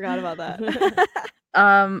 Yeah, I forgot about that.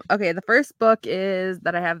 Okay, the first book is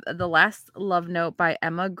that I have The Last Love Note by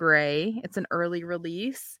Emma Gray. It's an early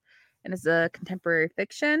release and it's a contemporary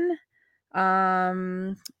fiction.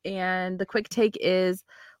 And the quick take is,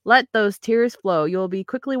 let those tears flow. You'll be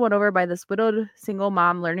quickly won over by this widowed single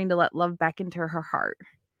mom learning to let love back into her heart.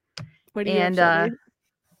 What do you And have, Shelby?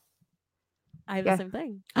 I have yeah. the same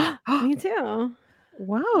thing. Me too.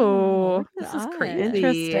 Whoa, look this at is that. crazy.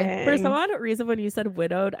 Interesting. For some odd reason, when you said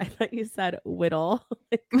widowed, I thought you said whittle.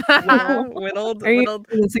 Whittled, Are you whittled.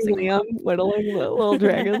 singing Liam whittling the little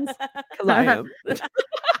dragons? Because I am.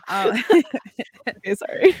 Okay,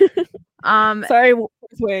 sorry. Sorry,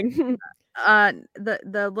 swing.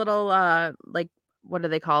 The little like, what are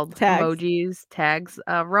they called? Tags. Emojis, tags.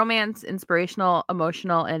 Romance, inspirational,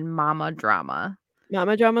 emotional, and mama drama.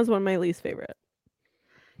 Mama drama is one of my least favorite.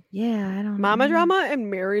 Yeah, I don't Mama know. drama and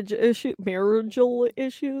marital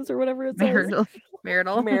issues or whatever it says. Marital.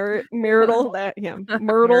 Marital that Myrtle.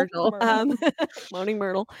 Myrtle. Moaning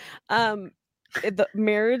Myrtle. The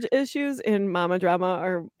marriage issues in mama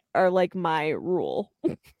drama are like my rule.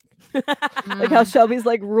 Like how Shelby's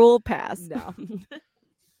like rule pass. No.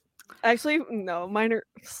 Actually, no, mine are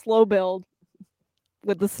slow build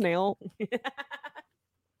with the snail.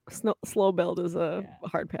 Slow build is a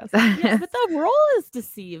hard pass. Yeah, but the role is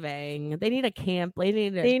deceiving. They need a camp. They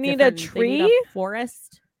need a They need different- a they need tree?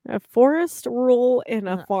 forest, A forest rule and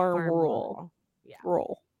a and farm rule. Yeah.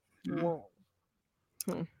 Rule.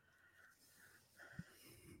 I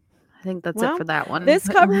think that's Well, it for that one. This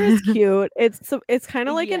cover is cute. It's kind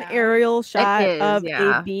of like an Yeah. aerial shot is, of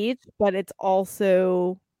yeah. a beach, but it's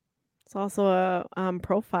also a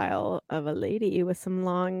profile of a lady with some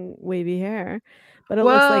long wavy hair. But it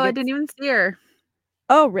Whoa, looks like I it's... didn't even see her.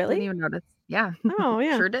 Oh, Didn't really? even notice. Yeah. Oh,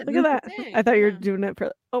 yeah. Sure did. Look at that. Dang, I thought you were yeah. doing it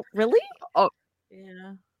for... Oh, really?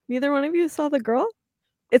 Yeah. Neither one of you saw the girl?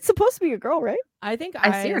 It's supposed to be a girl, right? I think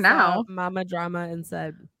I see her saw now. Mama drama and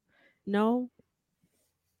said, "No,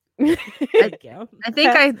 I thank you." I think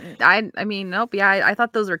I mean, nope. Yeah, I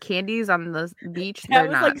thought those were candies on the beach. That They're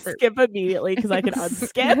was not. like They're- skip immediately because I could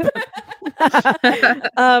unskip.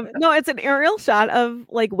 No, it's an aerial shot of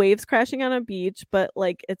like waves crashing on a beach, but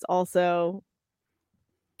like it's also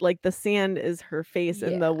like the sand is her face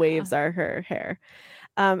and the Yeah. waves are her hair.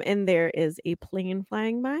 And there is a plane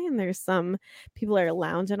flying by, and there's some people are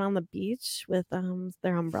lounging on the beach with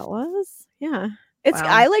their umbrellas. Yeah, it's Wow.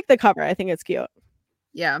 I like the cover. I think it's cute.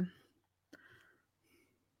 Yeah.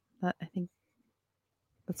 But I think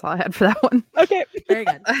that's all I had for that one. Okay. Very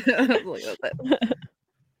good. Look at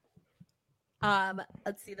that.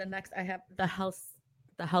 Let's see. The next I have the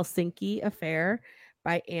Helsinki Affair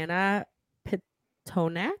by Anna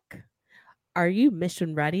Pitonek. Are you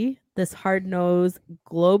mission ready? This hard-nosed,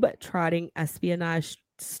 globe-trotting espionage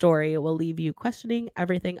story will leave you questioning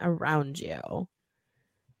everything around you.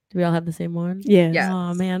 Do we all have the same one? Yeah. Yes.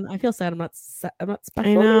 Oh man, I feel sad. I'm not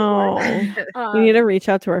special. I know. anymore. We need to reach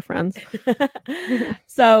out to our friends.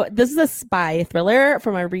 So this is a spy thriller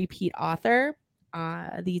from a repeat author.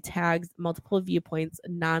 The tags multiple viewpoints,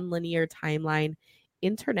 non-linear timeline,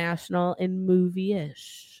 international, and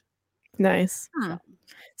movie-ish. Nice. Hmm.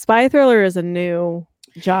 Spy thriller is a new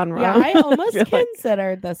genre. Yeah, I almost feel like.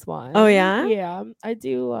 considered this one. Oh, yeah? Yeah, I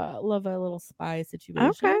do love a little spy situation.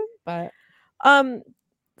 Okay. But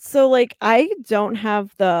So like I don't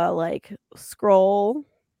have the like scroll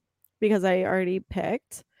because I already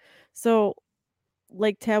picked. So,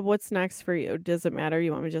 like, Tab, what's next for you? Does it matter?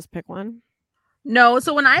 You want me to just pick one? No,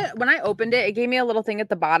 so when I opened it, it gave me a little thing at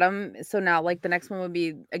the bottom. So now like the next one would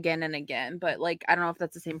be again and again, but like I don't know if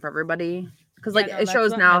that's the same for everybody because Yeah, like no, it that's shows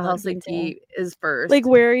what now I looked at, too. Helsinki is first. Like,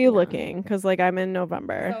 where are you Yeah. looking? Because, like, I'm in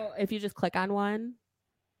November. So if you just click on one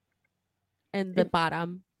and the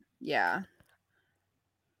bottom. yeah.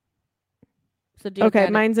 So do you Okay, get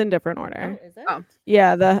it? mine's in different Oh, order. is it? Oh.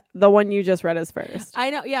 Yeah, the one you just read is first. I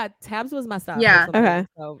know. Yeah, tabs was messed up. or Yeah. something, Okay.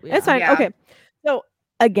 So, It's fine. Yeah. Okay. So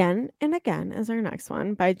Again and Again is our next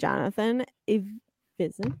one by Jonathan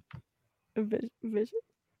Evison. Evison?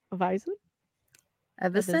 Evison?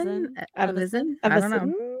 Evison? Evison? I don't know.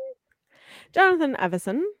 Evison. Jonathan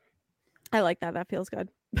Evison. I like that. That feels good.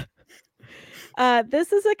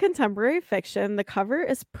 This is a contemporary fiction. The cover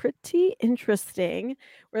is pretty interesting,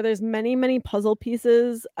 where there's many puzzle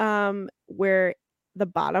pieces where the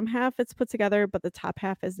bottom half it's put together, but the top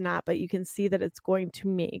half is not. But you can see that it's going to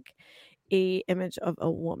make a image of a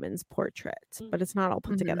woman's portrait, but it's not all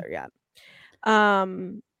put Mhm. together yet.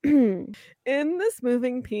 In this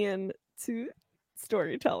moving paean to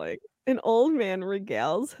storytelling, an old man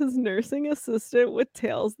regales his nursing assistant with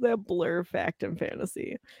tales that blur fact and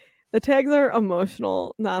fantasy. The tags are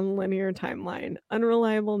emotional, non-linear timeline,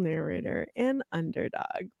 unreliable narrator, and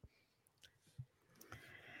underdog.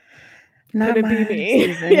 Not Could it be my me?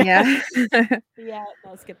 season, yeah. Yeah,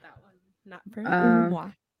 no, skip that one. Not for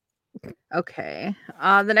Um, Okay.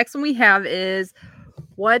 The next one we have is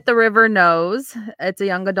What the River Knows. It's a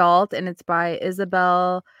young adult and it's by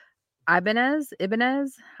Isabel Ibanez.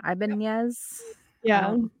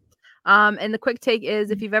 Yeah. And the quick take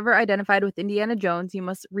is if you've ever identified with Indiana Jones, you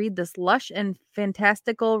must read this lush and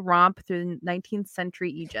fantastical romp through 19th century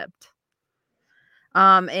Egypt.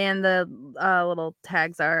 And the little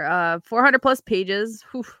tags are 400 plus pages,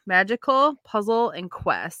 magical, puzzle, and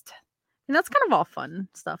quest. And that's kind of all fun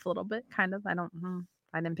stuff a little bit, kind of. I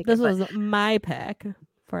didn't pick This it. but was my pick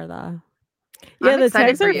for the. Yeah, I'm the excited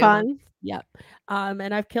tags for are you. fun. Yep.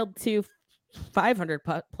 And I've killed 500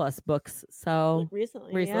 plus books. So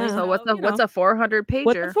Recently. recently, Yeah. So what's you a 400 pager?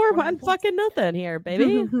 what the four? 400 I'm plus. fucking nothing here,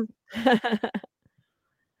 baby.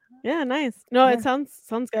 Yeah, nice. No, Yeah. it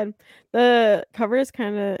sounds good. The cover is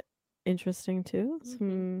kind of interesting too.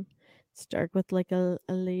 It's dark with like a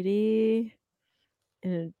lady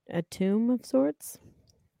in a tomb of sorts.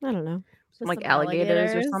 I don't know. Some, With like some alligators or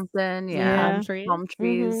alligators, something. some Yeah. palm trees. Palm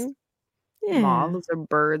trees. Mhm. Yeah. Moths or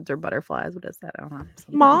birds or butterflies. What is that? I don't know.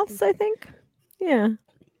 Something. Moths, I think. Yeah.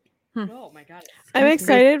 Oh my god! I'm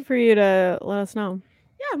excited for you to let us know.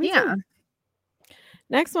 Yeah, me Yeah. too.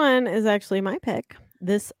 Next one is actually my pick.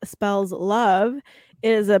 This Spells Love.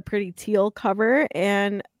 It is a pretty teal cover,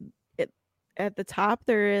 and at the top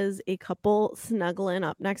there is a couple snuggling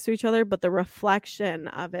up next to each other, but the reflection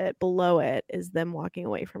of it below it is them walking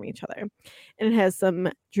away from each other. And it has some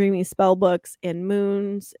dreamy spell books and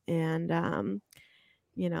moons, and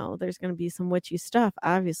there's going to be some witchy stuff,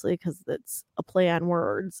 obviously, because it's a play on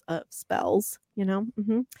words of spells.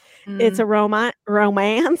 It's a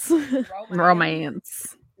romance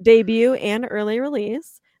romance. debut and early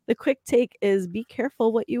release. The quick take is be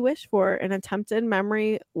careful what you wish for. An attempted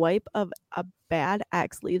memory wipe of a bad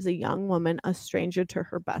ex leaves a young woman a stranger to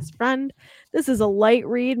her best friend. This is a light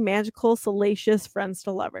read, magical, salacious, friends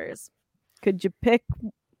to lovers. Could you pick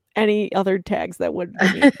any other tags that would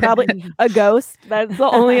be? Probably a ghost. That's the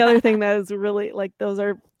only other thing that is really like, those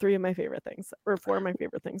are 3 of my favorite things, or 4 of my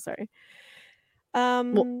favorite things. Sorry.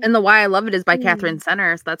 Well, and the Why I Love It is by Catherine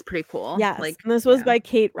Center, so that's pretty cool. Yes. Like And this was yeah. by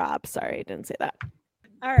Kate Robb. Sorry, I didn't say that.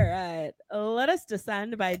 All right. Let Us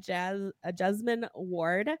Descend by Jasmine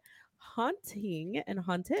Ward. Haunting and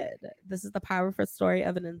Haunted. This is the powerful story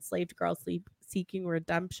of an enslaved girl seeking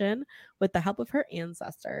redemption with the help of her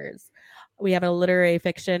ancestors. We have a literary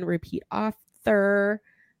fiction repeat author.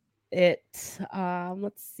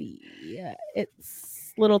 Let's see.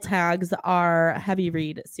 Its little tags are heavy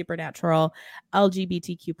read, supernatural,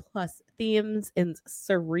 LGBTQ plus themes, and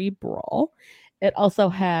cerebral. It also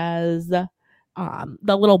has the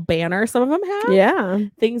little banner some of them have. Yeah.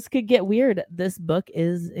 Things could get weird. This book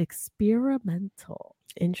is experimental.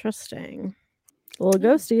 Interesting. Little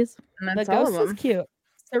ghosties. And The that's all of ghost is them. cute.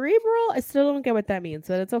 Cerebral, I still don't get what that means,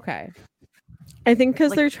 but it's okay. I think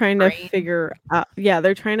because Like they're trying to brain. figure out. Yeah,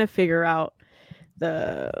 they're trying to figure out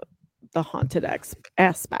the haunted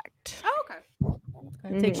aspect. Oh,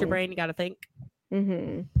 okay. Takes your Mhm. brain, you gotta think.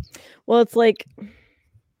 Well, it's like,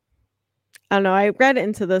 I don't know. I read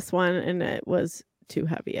into this one and it was too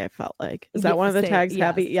heavy. I felt like, is that one of the tags?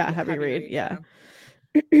 Heavy? Yeah, heavy read. Yeah.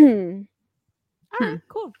 All right,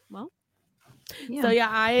 cool. Well, Yeah. So yeah,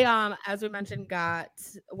 I as we mentioned, got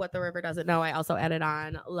What the River Doesn't Know. I also added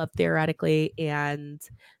on Love Theoretically and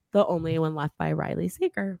The Only One Left by Riley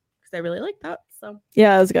Sager because I really like that. So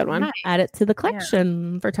Yeah, that was a good one. add it to the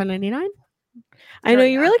collection for $10.99. I know Oh,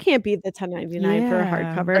 you yeah. really can't beat the $10.99 for a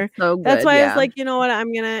Yeah. hardcover. That's so good. That's why I was yeah. like, you know what?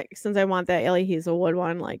 I'm gonna, since I want that Ellie Hazelwood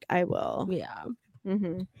one, like I will. Yeah.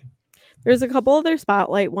 Mm-hmm. There's a couple other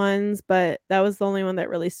spotlight ones, but that was the only one that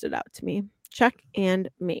really stood out to me. Check and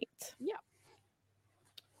Mate. Yeah.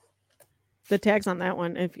 The tags on that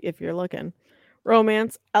one, if you're looking,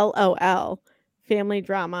 romance, LOL, family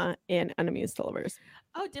drama, and enemies to lovers.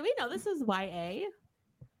 Oh, did we know this is YA?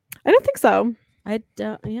 I don't think so. I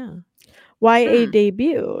don't. Yeah. YA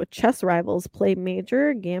debut. Chess rivals play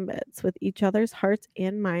major gambits with each other's hearts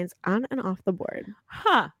and minds on and off the board.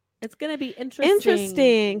 Huh. It's gonna be interesting.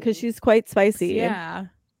 Interesting, because she's quite spicy. Yeah.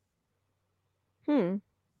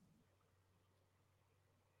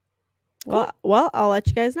 Well, I'll let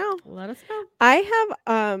you guys know. Let us know. I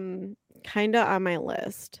have kind of on my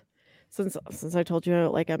list since I told you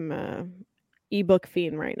like I'm a ebook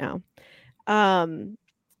fiend right now.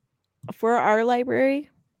 For our library,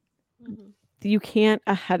 you can't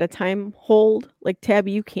ahead of time hold like tab.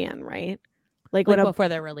 You can, right? Like when before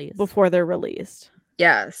they're released. before they're released.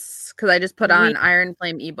 Yes, because I just put on Iron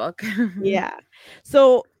Flame ebook. Yeah.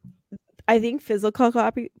 So I think physical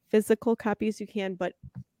copies you can, but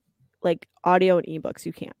like audio and ebooks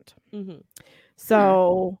you can't.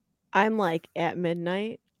 So I'm like at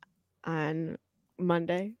midnight on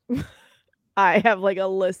Monday. I have like a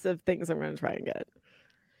list of things I'm gonna try and get.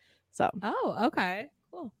 So okay.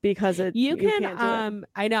 Cool. because You can can't do it.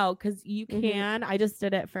 I know because you Mhm. can. I just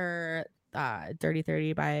did it for Dirty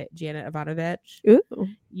 30 by Janet Ivanovich. Ooh.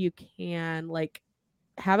 You can like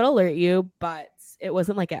have it alert you, but it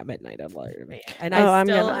wasn't like at midnight it alerted me. And I I'm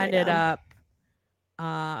still gonna- ended yeah. up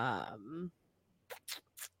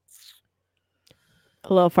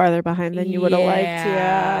A little farther behind than you would have liked.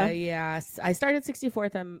 Yeah. Yes. I started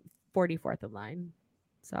 64th and 44th in line.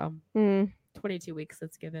 So 22 weeks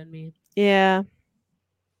it's given me. Yeah.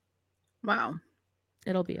 Wow.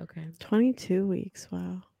 It'll be okay. 22 weeks.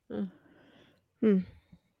 Wow.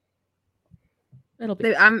 It'll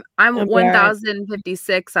be I'm Okay.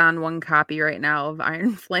 1056 on one copy right now of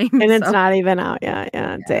Iron Flame. And it's so- not even out.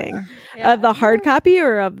 Yeah. Dang. Yeah. The hard copy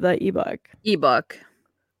or of the ebook? ebook.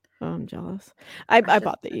 Oh, I'm jealous. I Precious.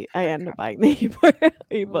 bought the I ended up buying the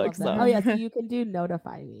ebook. Love So that. Oh yeah, so you can do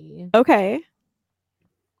notify me. okay.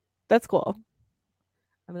 That's cool.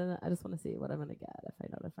 I just want to see what I'm gonna get if I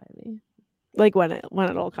notify me. Like when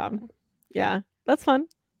it'll come. Yeah. That's fun.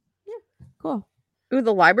 Cool. Ooh,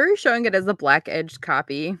 the library's showing it as a black edged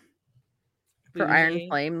copy for Iron Bougie.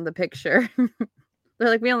 Flame, the picture. They're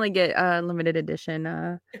like, we only get limited edition.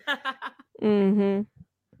 Mm-hmm.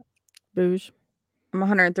 Bouge. I'm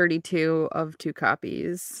 132 of 2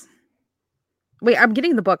 copies. Wait, I'm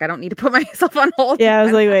getting the book. I don't need to put myself on hold. Yeah, I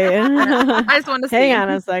was like, wait. I just want to see. Hang on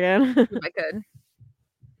a second. if I could.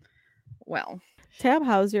 Well, Tab,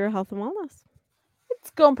 how's your health and wellness? it's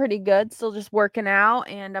going pretty good. Still just working out,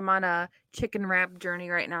 and I'm on a chicken wrap journey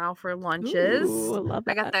right now for lunches. Ooh, love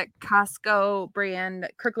I got that Costco brand,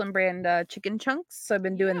 Kirkland brand chicken chunks. So I've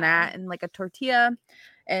been doing that and like a tortilla.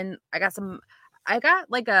 And I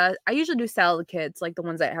usually do salad kits, like the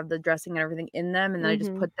ones that have the dressing and everything in them. And then I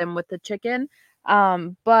just put them with the chicken.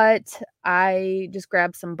 But I just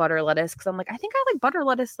grabbed some butter lettuce because I'm like, I think I like butter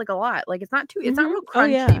lettuce like a lot. Like it's not real Oh,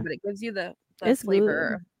 crunchy, yeah. but it gives you the It's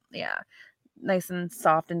flavor. Yeah. Nice and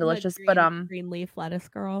soft and delicious. Green, But green leaf lettuce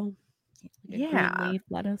girl. Like a yeah. green leaf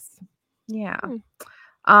lettuce. Yeah.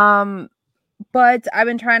 But I've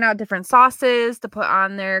been trying out different sauces to put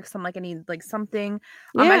on there because I'm like, I need like something.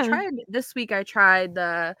 Yeah. I tried this week. I tried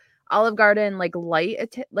the Olive Garden like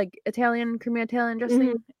light Italian creamy Italian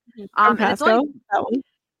dressing. From And it's Costco? only, That one?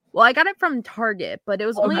 well, I got it from Target, but it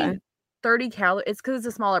was Okay. only 30 calories. It's because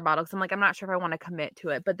it's a smaller bottle. So I'm like, I'm not sure if I want to commit to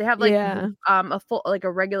it. But they have like a full, like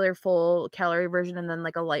a regular full calorie version and then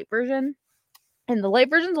like a light version. And the light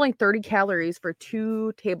version is only 30 calories for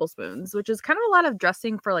 2 tablespoons, which is kind of a lot of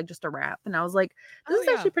dressing for like just a wrap. And I was like, this is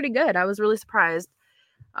actually pretty good. I was really surprised.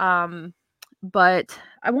 But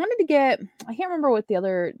I wanted to get, I can't remember what the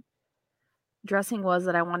other dressing was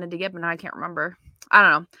that I wanted to get, but now I can't remember. I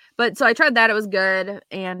don't know. But so I tried that. It was good.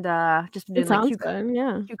 And just been It doing sounds good.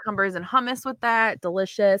 Yeah. cucumbers and hummus with that.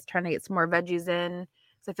 Delicious. Trying to get some more veggies in.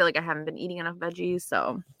 Because I feel like I haven't been eating enough veggies.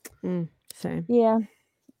 So Same. yeah.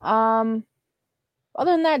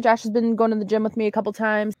 Other than that, Josh has been going to the gym with me a couple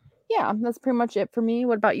times. Yeah, that's pretty much it for me.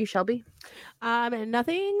 What about you, Shelby?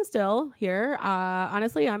 Nothing still here.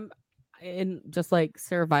 Honestly, in just like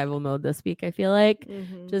survival mode this week. I feel like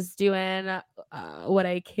Mhm. just doing what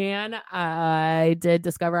I can. I did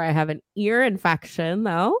discover I have an ear infection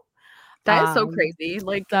though. That is so Um, crazy.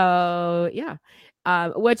 Like, So yeah.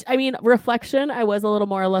 Which I mean, reflection, I was a little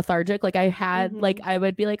more lethargic. Like I had like Mhm. I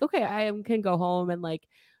would be like, okay, can go home and like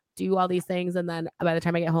do all these things, and then by the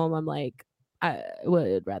time I get home, I'm like, I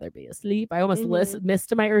would rather be asleep. I almost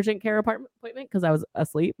missed my urgent care appointment because I was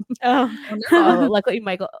asleep. Oh. So luckily,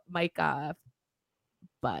 Mike,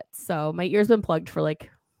 but so my ear's been plugged for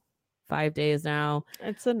like 5 days now.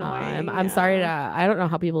 It's annoying. I'm sorry to, yeah. I don't know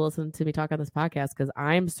how people listen to me talk on this podcast because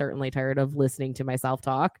I'm certainly tired of listening to myself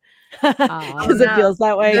talk. Because it no. feels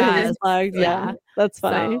that way. 'cause Yes. it's plugged. Yeah. Yeah. That's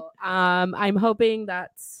funny. So I'm hoping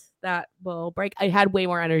that will break. I had way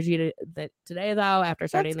more energy today though after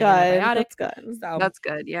starting That's the good. antibiotic. That's good. So that's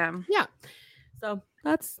good. Yeah. so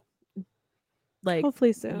that's like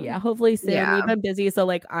Hopefully soon. yeah, hopefully soon. Yeah. We've been busy, so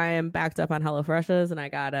like I am backed up on HelloFreshes, and I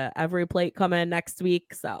got every plate coming next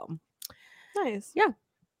week. So Nice.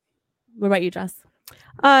 what about you, Jess?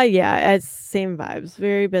 Yeah, it's same vibes.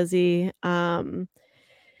 Very busy.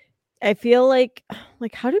 I feel like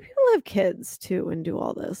how do people have kids too and do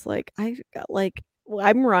all this? Like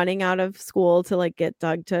I'm running out of school to like get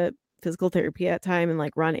Doug to physical therapy at time and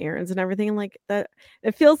like run errands and everything. And like that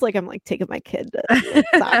it feels like I'm like taking my kid to like,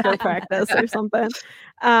 soccer practice or something.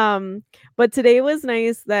 But today was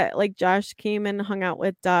nice that like Josh came and hung out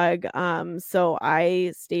with Doug. So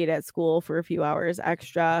I stayed at school for a few hours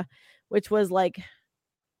extra, which was like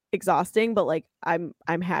exhausting, but like I'm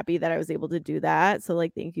happy that I was able to do that. So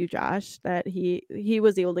like thank you, Josh, that he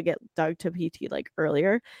was able to get Doug to PT like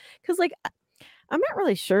earlier, because like I'm not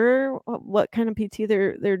really sure what kind of PT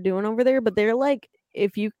they're doing over there, but they're like,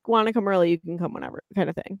 if you want to come early, you can come whenever, kind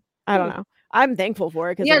of thing. I don't know. I'm thankful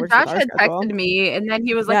for it because Yeah, Josh had texted me and then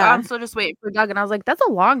he was like, Yeah. oh, I'm still just waiting for Doug. And I was like, that's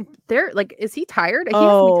a long there. Like, is he tired? He has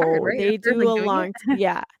to be tired, right? They After, do like, a doing long it?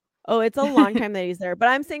 yeah. Oh, it's a long time that he's there. But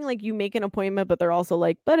I'm saying like you make an appointment, but they're also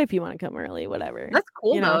like, but if you want to come early, whatever. That's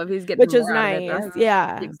cool you though, know, if he's getting which is more out of it. nice. That's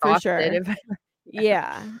Yeah, for sure. exhausted if-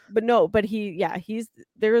 Yeah. But no, but he's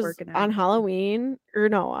there's Working out. on Halloween or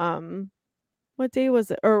no, what day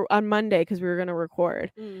was it? Or on Monday, because we were gonna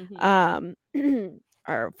record.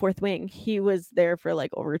 Our fourth wing, he was there for like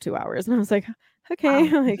over 2 hours. And I was like, okay,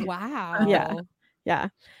 like Wow. yeah.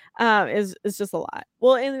 It's just a lot.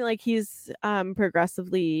 Well, and like he's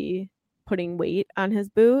progressively putting weight on his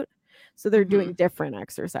boot. So they're doing different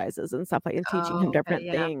exercises and stuff like and teaching him Oh, okay, different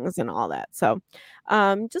yeah. things and all that. So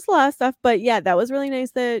just a lot of stuff. But yeah, that was really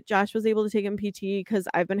nice that Josh was able to take him PT because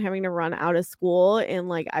I've been having to run out of school and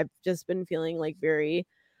like I've just been feeling like very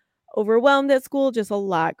overwhelmed at school, just a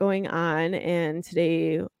lot going on. And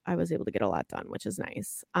today I was able to get a lot done, which is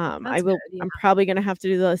nice. That's I'm good, yeah. probably gonna have to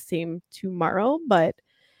do the same tomorrow, but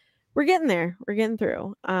we're getting there. We're getting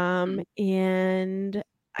through. And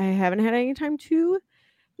I haven't had any time to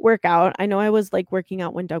work out. I know I was like working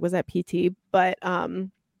out when Doug was at PT, but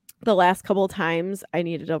the last couple of times I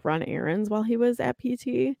needed to run errands while he was at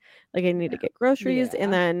PT. Like I needed to get groceries,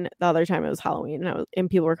 and then the other time it was Halloween, and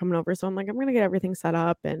people were coming over. So I'm like, I'm gonna get everything set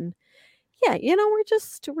up, and yeah,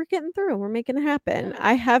 we're getting through. We're making it happen.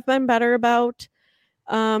 I have been better about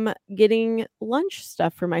getting lunch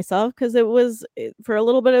stuff for myself because for a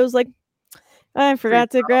little bit it was like I forgot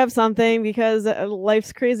to grab something because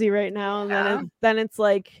life's crazy right now. And then it's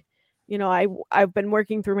like, I've been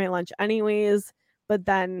working through my lunch anyways, but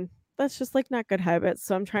then that's just like not good habits.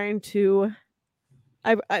 So I'm trying to,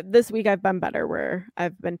 this week I've been better where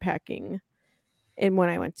I've been packing. And when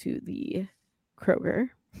I went to the Kroger,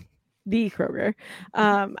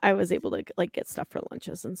 I was able to like get stuff for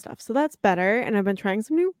lunches and stuff. So that's better. And I've been trying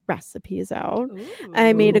some new recipes out.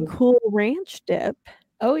 I made a cool ranch dip.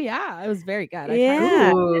 Oh yeah, it was very good.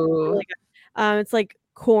 Yeah, Ooh. really good. It's like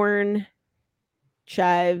corn,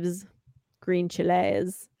 chives, green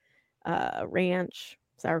chilies, ranch,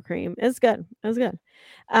 sour cream. It's good. It was good.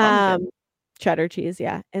 Sounds Cheddar cheese,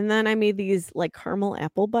 yeah. And then I made these like caramel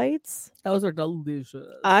apple bites. Those are delicious.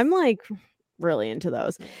 I'm like really into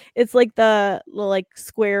those. It's like the like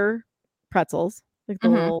square pretzels, like the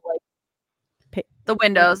little like. The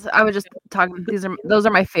windows. I was just talking. Those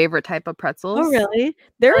are my favorite type of pretzels. Oh really?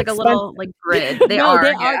 They're like a little like grid. They no, are.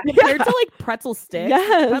 they are compared to like pretzel sticks.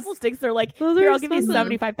 Yes. Pretzel sticks. They're like, Those here, are I'll give you expensive.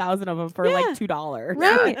 75,000 of them for like $2.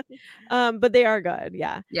 Right. But they are good.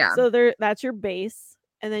 Yeah. Yeah. So that's your base,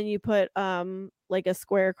 and then you put like a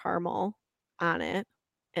square caramel on it,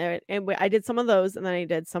 and I did some of those, and then I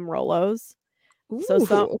did some Rolos. So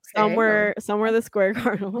some were the square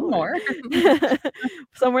caramels, More.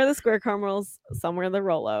 some were the square caramels, some were the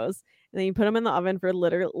Rolos, and then you put them in the oven for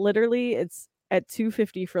literally it's at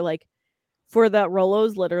 250 for like For the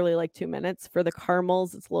Rolos, literally like 2 minutes. For the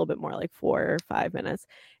caramels, it's a little bit more like 4 or 5 minutes.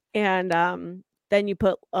 And then you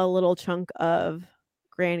put a little chunk of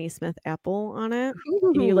Granny Smith apple on it.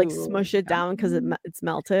 And you like Ooh, smush it down because it's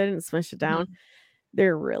melted and smush it down.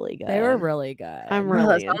 They're really good. They were really good. I'm Oh, that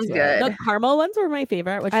really sounds into good. it. The caramel ones were my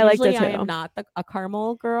favorite, which I liked it usually I too. am not a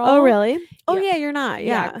caramel girl. Oh, really? Oh, Yeah. yeah, you're not.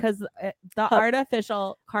 Yeah. Because the Huh.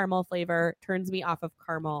 artificial caramel flavor turns me off of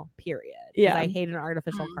caramel, period. 'Cause Yeah. I hate an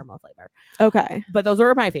artificial Mm. caramel flavor. Okay. But those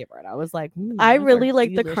were my favorite. I was like, I those are really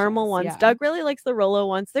like the caramel delicious. ones. Yeah. Doug really likes the Rolo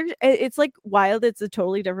ones. It's like wild. It's a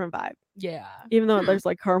totally different vibe, Yeah. even though Hmm. there's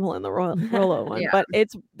like caramel in the Rolo one. Yeah. But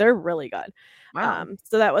they're really good. Wow.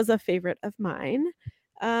 So that was a favorite of mine.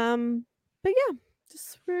 But yeah,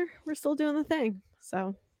 just we're still doing the thing.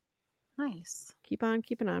 So Nice. keep on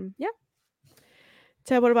keeping on. Yeah.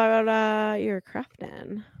 Tab, what about your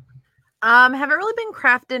crafting? Haven't really been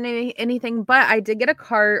crafting anything, but I did get a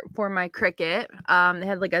cart for my Cricut. They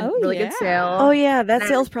had like a Oh, really good sale. Oh yeah, that and-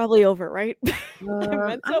 sale's probably over, right? I Um,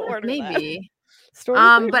 meant to I don't know, order that. maybe. Store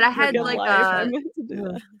But I had, Cricut like, Live. I meant to do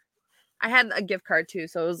that. I had a gift card too,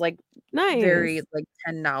 so it was like Nice. very like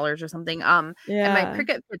 $10 or something. yeah. And my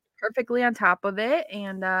Cricut fits perfectly on top of it,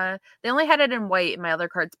 and they only had it in white, and my other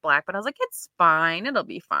card's black. But I was like, it's fine, it'll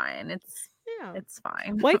be fine. Yeah. It's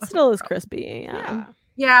fine. White still is crispy. Yeah. Yeah.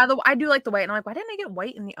 Yeah, I do like the white, and I'm like, why didn't I get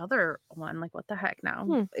white in the other one? Like, what the heck?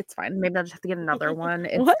 Now it's fine. Maybe I'll just have to get another one.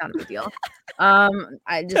 It's What? not a big deal.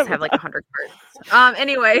 I just have like 100 cards.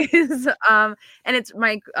 Anyways, and it's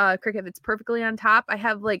my Cricut. It's perfectly on top. I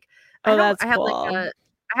have like, Oh, I that's have cool. like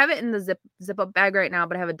I have it in the zip up bag right now,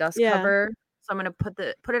 but I have a dust Yeah. cover. So I'm gonna put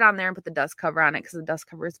it on there and put the dust cover on it because the dust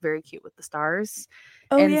cover is very cute with the stars.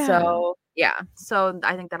 Oh and yeah. so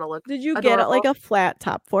I think that'll look. Did you get it like adorable. a flat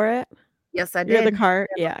top for it? Yes, I Near did. the cart?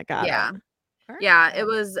 Yeah, got Yeah. it. Yeah, it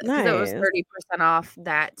was because it was Nice. 30% off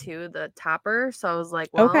that too, the topper. So I was like,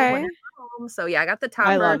 well, Okay. when I'm home. So yeah, I got the topper.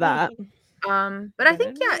 I love that. But I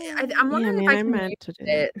think I'm wondering Yeah, if man, I I can meant use to do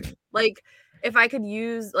it. that. Like if I could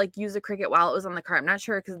use a Cricut while it was on the cart. I'm not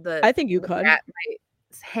sure because I think you the could. mat might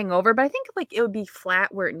hang over, but I think like it would be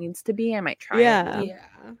flat where it needs to be. I might try Yeah. it.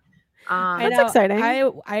 Yeah. Um, That's exciting.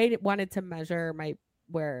 I wanted to measure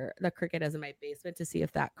where the Cricut is in my basement to see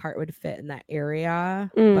if that cart would fit in that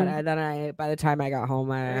area. Mm. But by the time I got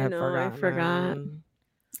home, I had know, I forgot.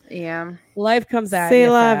 yeah. Life comes at C'est you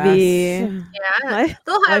la fast. vie. Yeah. Life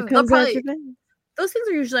They'll comes at probably you fast. those things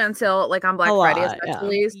are usually on sale like on Black A Friday lot, yeah.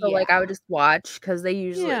 especially. So like I would just watch because they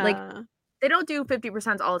usually like Yeah. they don't do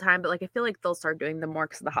 50% all the time, but like I feel like they'll start doing them more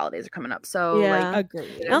because the holidays are coming up. So Yeah. like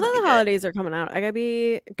Agreed. Now that It'll be the good. holidays are coming out, I gotta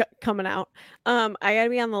be coming out. I gotta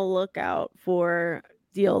be on the lookout for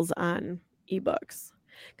deals on ebooks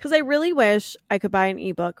because I really wish I could buy an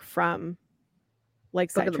ebook from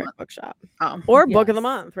like Book of the Sidetrack Month. Bookshop oh or Book of the Yes.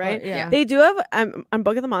 Month, right? Yeah. They do have on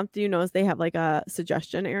Book of the Month. Do you notice they have like a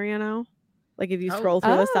suggestion area now? Like if you Oh. scroll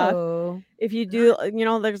through the stuff, Oh. if you do,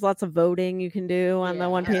 there's lots of voting you can do on the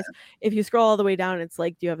one Yeah. page. If you scroll all the way down, it's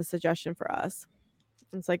like, do you have a suggestion for us?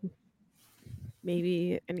 It's like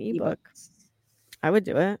maybe an ebook. I would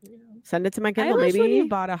do it. Send it to my I Kindle, wish when you maybe.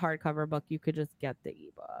 bought a hardcover book, you could just get the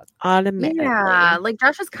ebook. Automatically. Yeah, like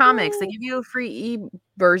Josh's Comics, they Oh. give you a free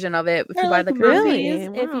version of it if you Or buy like the Really? movies,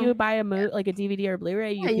 if Wow. you buy a like a DVD or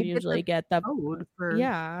Blu-ray, you Yeah, can you get the usually get the code for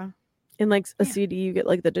yeah. In like a Yeah. CD, you get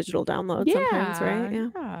like the digital download sometimes, right?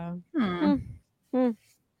 Yeah. Yeah.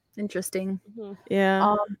 Interesting.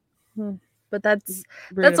 Yeah. But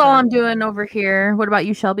that's all I'm doing over here. What about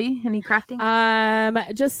you, Shelby? Any crafting?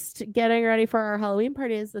 Just getting ready for our Halloween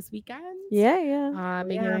parties this weekend. Yeah. Yeah.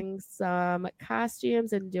 Making some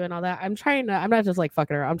costumes and doing all that. I'm not just like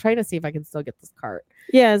fucking around. I'm trying to see if I can still get this cart.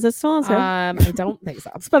 Yeah. Is it still on sale? I don't think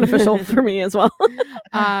so. It's beneficial for me as well.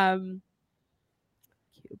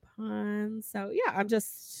 Coupons. So yeah, I'm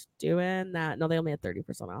just doing that. No, they only had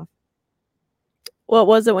 30% off. What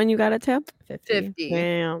was it when you got it, Tab? 50.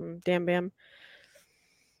 Damn, bam.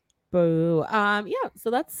 Boo. Yeah, so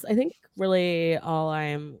that's I think really all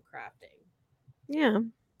I'm crafting. Yeah.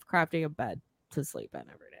 Crafting a bed to sleep in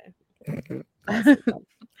every day.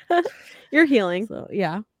 You're healing. So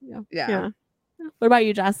yeah. Yeah. What about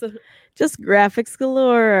you, Jess? Just graphics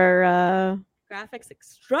galore. Graphics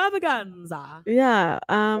extravaganza. Yeah.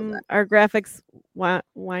 Our graphics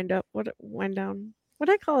wind down. What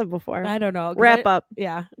did I call it before? I don't know. 'cause Wrap up.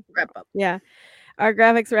 Yeah. Wrap up. Yeah. Our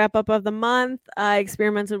graphics wrap up of the month. I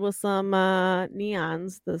experimented with some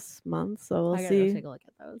neons this month, so we'll I gotta see. go take a look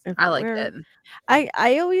at those. I liked it.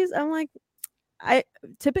 I'm like, I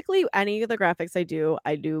typically any of the graphics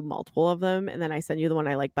I do multiple of them, and then I send you the one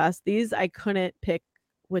I like best. These I couldn't pick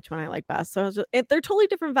which one I like best, so I was they're totally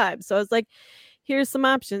different vibes. So I was like, here's some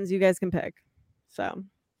options you guys can pick. So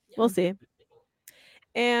we'll see.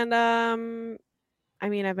 And I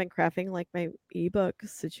mean, I've been crafting like my ebook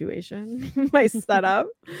situation, my setup,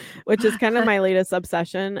 which is kind of my latest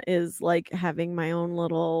obsession, is like having my own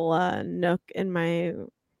little nook in my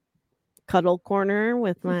cuddle corner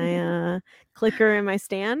with my clicker and my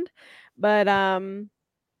stand. But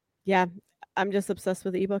yeah, I'm just obsessed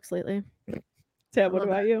with ebooks lately. Tab, what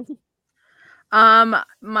about you?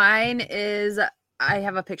 Mine is, I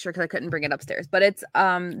have a picture because I couldn't bring it upstairs, but it's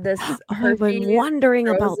this I've been Hershey's wondering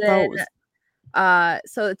about frozen- those.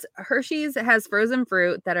 So it's Hershey's. It has frozen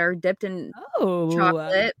fruit that are dipped in Oh,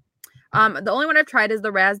 chocolate. The only one I've tried is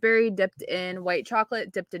the raspberry dipped in white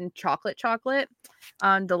chocolate, dipped in chocolate. Delicious.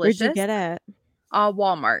 Where'd you get it?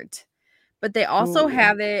 Walmart. But they also Ooh.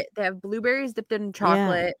 have it. They have blueberries dipped in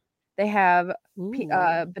chocolate. They have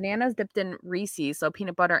bananas dipped in Reese's, so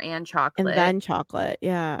peanut butter and chocolate. And then chocolate.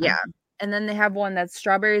 Yeah. Yeah. And then they have one that's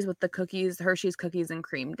strawberries with the cookies, Hershey's cookies and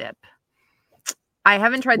cream dip. I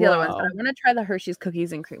haven't tried the other ones, but I Whoa. want to try the Hershey's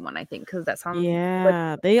cookies and cream one, I think, because that sounds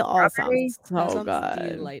Yeah, they all strawberry. sound so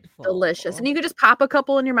good. Delightful. delicious. And you could just pop a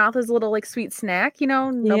couple in your mouth as a little like sweet snack,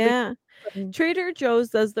 no big Yeah. deal. Trader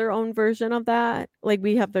Joe's does their own version of that. Like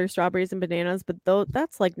we have their strawberries and bananas, but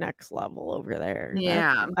that's like next level over there.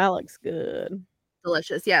 Yeah. That looks good.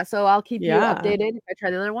 Delicious. Yeah. So I'll keep you Yeah. updated if I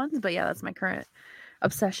try the other ones. But yeah, that's my current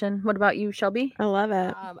obsession. What about you, Shelby? I love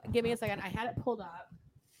it. Give me a second. I had it pulled up.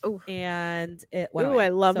 Oh. And it went Ooh, away. I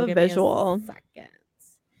love a give me visual. second.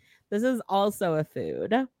 This is also a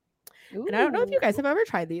food. And I don't know if you guys have ever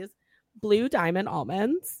tried these. Blue Diamond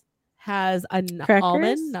almonds has a Crackers?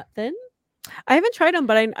 almond nut thin. I haven't tried them,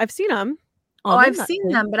 but I've seen them. Oh, I've seen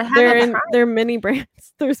them, but I haven't tried. They're mini brands.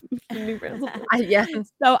 There's mini brands. Yes.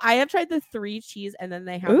 So I have tried the 3 cheese, and then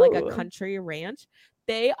they have like a Ooh. country ranch.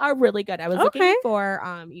 They are really good. I was looking Okay. for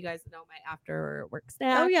you guys know my after work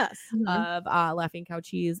snack Oh yes, of Laughing Cow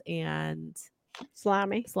cheese and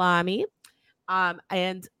salami. salami.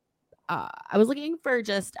 And I was looking for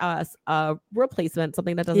just a replacement,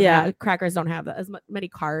 something that doesn't Yeah. have crackers, don't have as many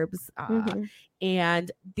carbs. Mhm.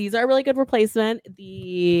 And these are a really good replacement.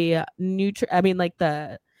 The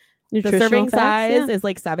the Nutritional serving facts, size yeah. is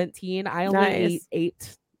like 17. I only Nice. eat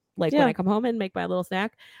 8 like Yeah. when I come home and make my little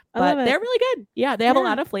snack. I love But it. they're really good. Yeah, they have a Yeah.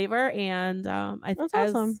 lot of flavor, and That's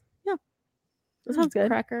awesome. Yeah, That sounds good.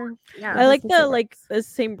 Cracker. Yeah. I like this also the works. the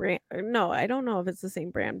same brand. No, I don't know if it's the same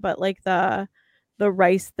brand, but like the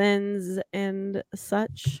rice thins and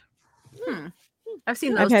such. I've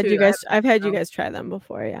seen those I've had too. you guys. I've had you know. guys try them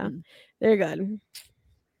before. Yeah, Mm. they're good.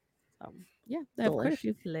 So, yeah, they have quite a Delish.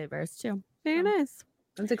 few flavors too. Very Oh. nice.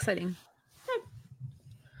 That's exciting.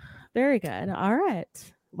 Very good. All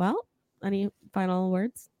right. Well, any final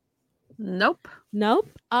words? Nope. Nope.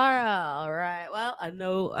 All right. Well, I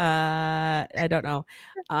know. I don't know.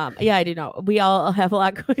 Yeah, I do know. We all have a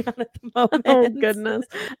lot going on at the moment. Oh goodness.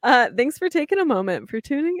 Thanks for taking a moment for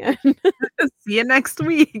tuning in. See you next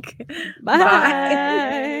week.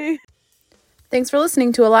 Bye. Thanks for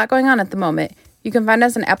listening to A Lot Going On at the Moment. You can find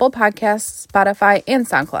us on Apple Podcasts, Spotify, and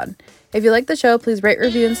SoundCloud. If you like the show, please rate,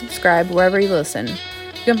 review, and subscribe wherever you listen.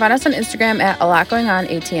 You can find us on Instagram at A Lot Going On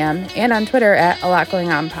ATM and on Twitter at A Lot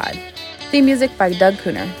Going On Pod. Theme music by Doug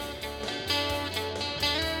Cooner.